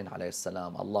al-Hussein alayhi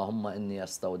salam. Allahumma inni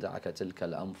astawda'aka tilka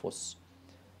al-anfus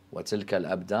wa tilka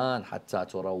al-abdan hatta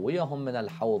turawiyahum min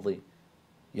al-hawdi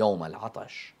yawm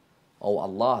al-atash. Oh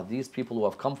Allah, these people who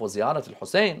have come for Ziyarat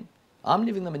al-Hussein, I'm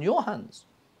leaving them in your hands.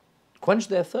 Quench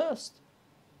their thirst.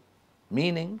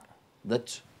 Meaning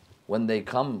that when they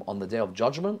come on the day of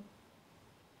judgment,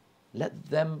 let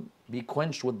them be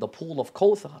quenched with the pool of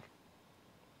Kawthar.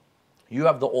 You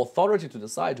have the authority to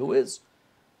decide who is.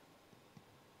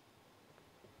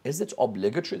 Is it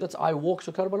obligatory that I walk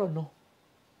to Karbala? No.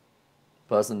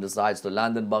 Person decides to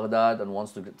land in Baghdad and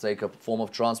wants to take a form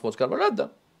of transport, let them.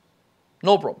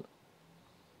 No problem.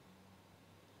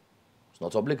 It's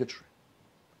not obligatory.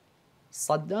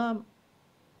 Saddam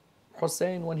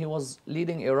Hussein, when he was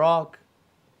leading Iraq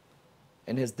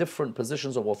in his different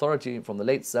positions of authority from the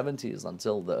late 70s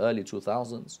until the early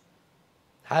 2000s,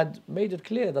 had made it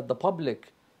clear that the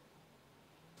public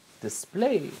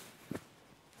display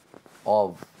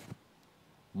of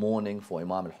mourning for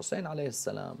Imam Hussein alayhi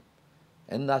salam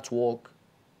in that walk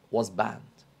was banned.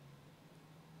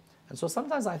 And so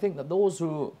sometimes I think that those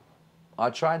who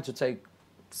are trying to take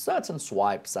certain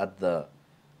swipes at those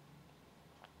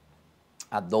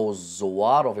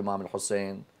Zuwar of Imam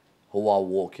Hussein who are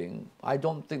walking, I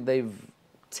don't think they've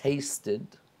tasted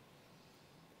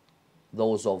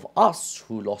those of us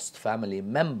who lost family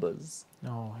members.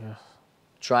 Oh, yes.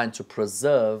 Trying to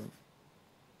preserve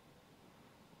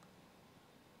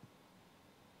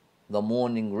the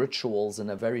mourning rituals in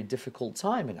a very difficult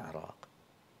time in Iraq.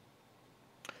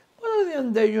 Well, at the end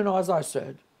of the day, as I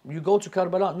said, you go to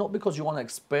Karbala not because you want to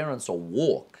experience a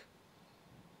walk.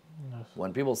 Yes.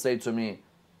 When people say to me,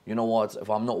 you know what, if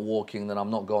I'm not walking, then I'm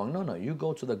not going. No, you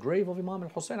go to the grave of Imam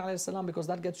Hussein alayhi salam because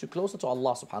that gets you closer to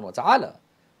Allah subhanahu wa ta'ala.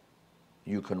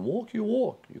 You can walk, you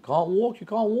walk. You can't walk, you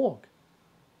can't walk.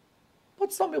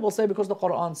 But some people say because the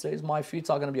Quran says my feet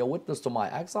are going to be a witness to my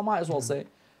acts, I might as well say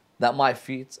that my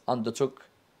feet undertook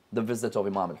the visit of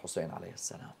Imam Hussein alayhi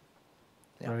salam.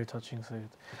 Yeah. Very touching, Sayyid.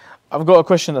 I've got a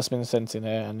question that's been sent in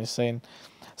here, and it's saying,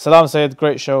 Salam Sayyid,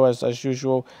 great show as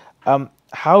usual.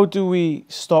 How do we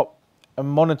stop and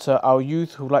monitor our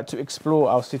youth who like to explore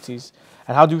our cities?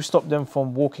 And how do we stop them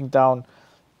from walking down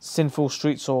sinful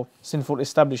streets or sinful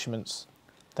establishments?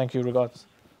 Thank you, regards.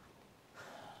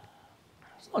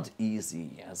 It's not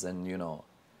easy, as in,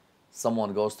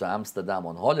 someone goes to Amsterdam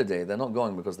on holiday, they're not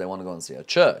going because they want to go and see a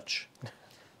church.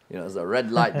 There's a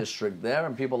red light district there,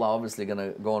 and people are obviously going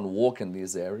to go and walk in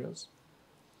these areas.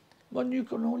 But you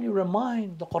can only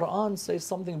remind, the Quran says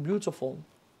something beautiful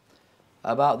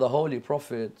about the Holy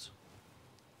Prophet.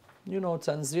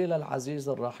 Tanzil al-Aziz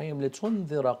al-Rahim,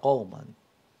 لِتُنذِرَ قَوْمًا.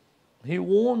 He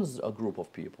warns a group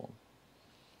of people.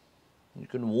 You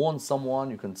can warn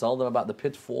someone, you can tell them about the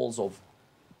pitfalls of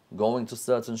going to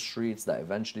certain streets, that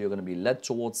eventually you're going to be led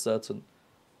towards certain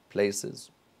places.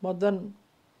 But then,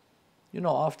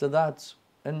 after that,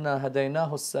 إِنَّا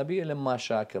هَدَيْنَاهُ السَّبِيلَ إِمَّا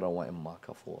شَاكِرًا وَإِمَّا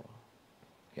كَفُورًا.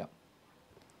 Yeah.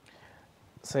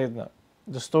 Sayyidina,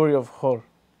 the story of Hur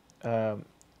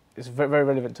is very, very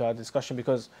relevant to our discussion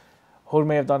because Hur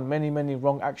may have done many, many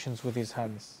wrong actions with his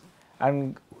hands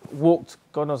and walked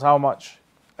God knows how much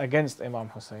against Imam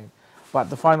Hussein. But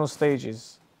the final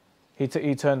stages, he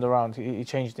turned around, he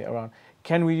changed it around.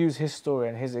 Can we use his story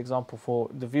and his example for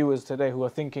the viewers today who are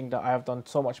thinking that I have done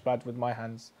so much bad with my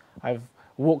hands, I've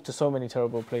walked to so many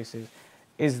terrible places?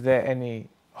 Is there any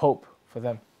hope for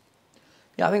them?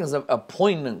 Yeah, I think it's a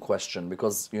poignant question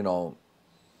because,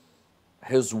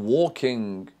 his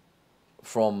walking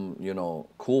from,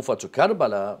 Kufa to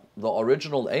Karbala, the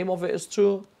original aim of it is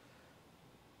to,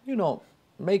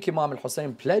 make Imam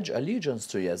al-Hussein pledge allegiance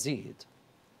to Yazid.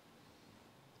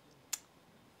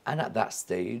 And at that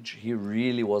stage, he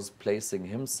really was placing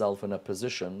himself in a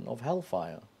position of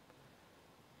hellfire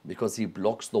because he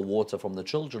blocks the water from the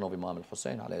children of Imam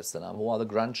al-Hussein alayhi salam, who are the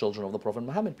grandchildren of the Prophet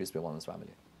Muhammad, peace be upon his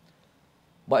family.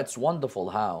 But it's wonderful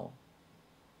how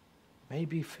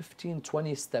maybe 15,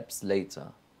 20 steps later,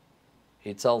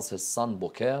 he tells his son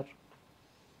Bukair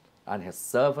and his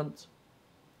servant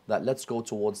that let's go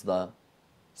towards the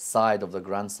side of the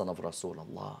grandson of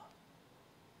Rasulullah.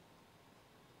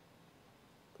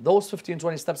 Those 15,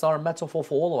 20 steps are a metaphor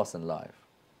for all of us in life.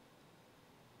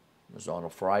 So on a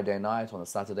Friday night, on a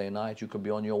Saturday night, you could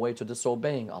be on your way to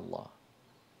disobeying Allah.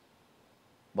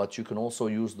 But you can also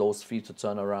use those feet to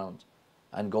turn around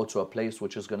and go to a place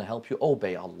which is going to help you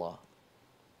obey Allah.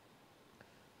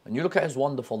 And you look at his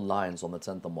wonderful lines on the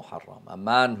 10th of Muharram. A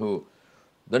man who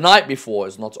the night before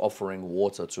is not offering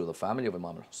water to the family of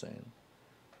Imam al-Hussein.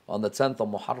 On the 10th of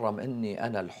Muharram, إِنِّي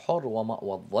أَنَا الْحُرُّ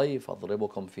وَمَأْوَى الضَّيْفِ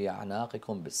أَضْرِبُكُمْ فِي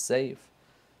أَعْنَاقِكُمْ بِالسَّيْفِ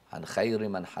عَنْ خَيْرِ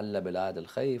مَنْ حَلَّ بِلَادِ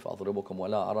الْخَيْفِ أَضْرِبُكُمْ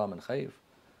وَلَا أَرَى مِنْ خَيْفِ.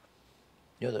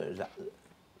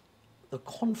 The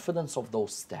confidence of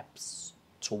those steps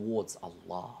towards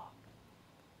Allah.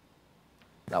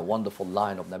 That wonderful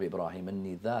line of Nabi Ibrahim,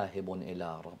 إِنِّي ذَاهِبٌ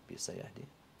إِلَىٰ رَبِّي سَيَهْدِينِ.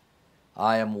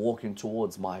 I am walking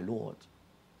towards my Lord.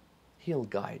 He'll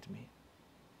guide me.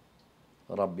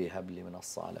 رَبِّي هَبْ لِي مِنَ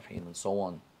الصَّالِحِينَ, and so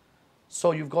on.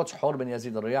 So you've got Hur bin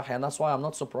Yazid al-Riyahi, and that's why I'm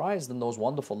not surprised in those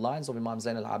wonderful lines of Imam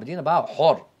Zain al-Abidin about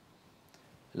Hur.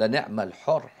 لَنِعْمَ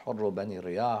الْحُرْ حُرُّ بَنِي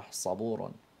رِيَاحٍ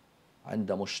صَبُورٌ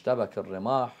عند مشتبك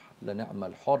الرماح لنعم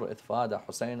الحر إذ فاد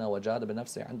حسين وجاد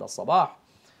بنفسه عند الصباح.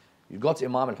 You got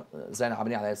Imam Hussein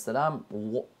alayhi salam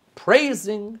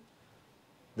praising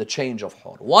the change of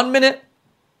Hur. 1 minute,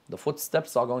 the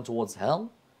footsteps are going towards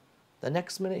hell. The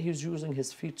next minute, he's using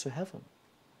his feet to heaven.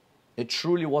 It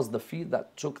truly was the feet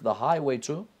that took the highway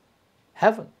to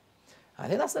heaven. I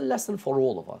think that's a lesson for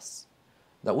all of us.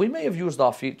 That we may have used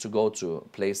our feet to go to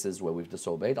places where we've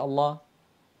disobeyed Allah.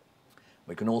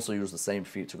 We can also use the same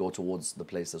feet to go towards the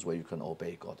places where you can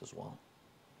obey God as well.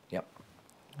 Yep.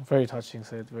 Very touching,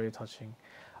 Sayyid, very touching.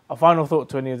 A final thought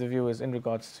to any of the viewers in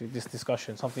regards to this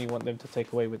discussion, something you want them to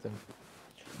take away with them?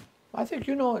 I think,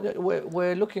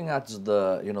 we're looking at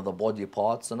the, the body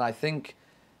parts, and I think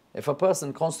if a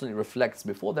person constantly reflects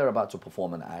before they're about to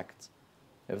perform an act,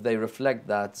 if they reflect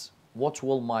that, what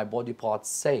will my body parts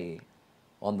say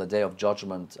on the day of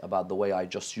judgment about the way I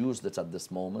just used it at this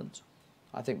moment,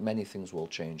 I think many things will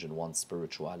change in one's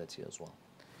spirituality as well.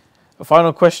 A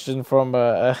final question from,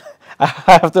 I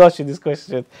have to ask you this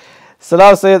question.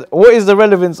 Salah said, what is the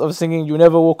relevance of singing You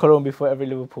Never Walk Alone before every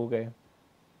Liverpool game?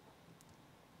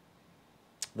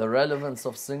 The relevance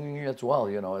of singing it, well,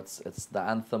 it's the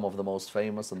anthem of the most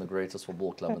famous and the greatest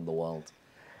football club in the world.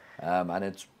 And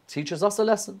it teaches us a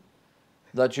lesson.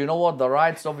 That the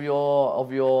rights of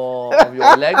your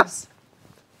legs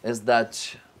is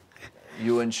that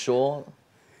you ensure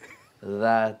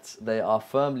that they are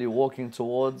firmly walking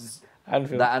towards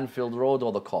the Anfield Road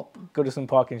or the Kop. Goodison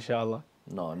Park, inshallah.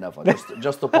 No, never.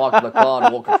 Just to park the car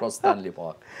and walk across Stanley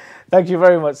Park. Thank you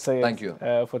very much, Sayyid. Thank you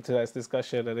for today's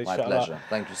discussion. And my pleasure.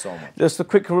 Thank you so much. Just a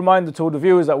quick reminder to all the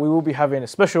viewers that we will be having a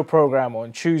special program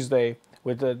on Tuesday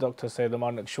with Dr. Sayyid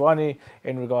Ammar Nakshawani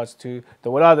in regards to the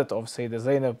waladat of Sayyida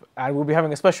Zainab. And we'll be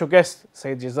having a special guest,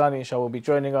 Sayyid Jizani, inshallah, will be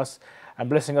joining us and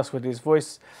blessing us with his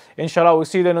voice. Inshallah, we'll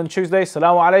see you then on Tuesday.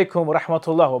 Assalamu alaikum wa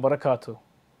rahmatullah wa barakatuh.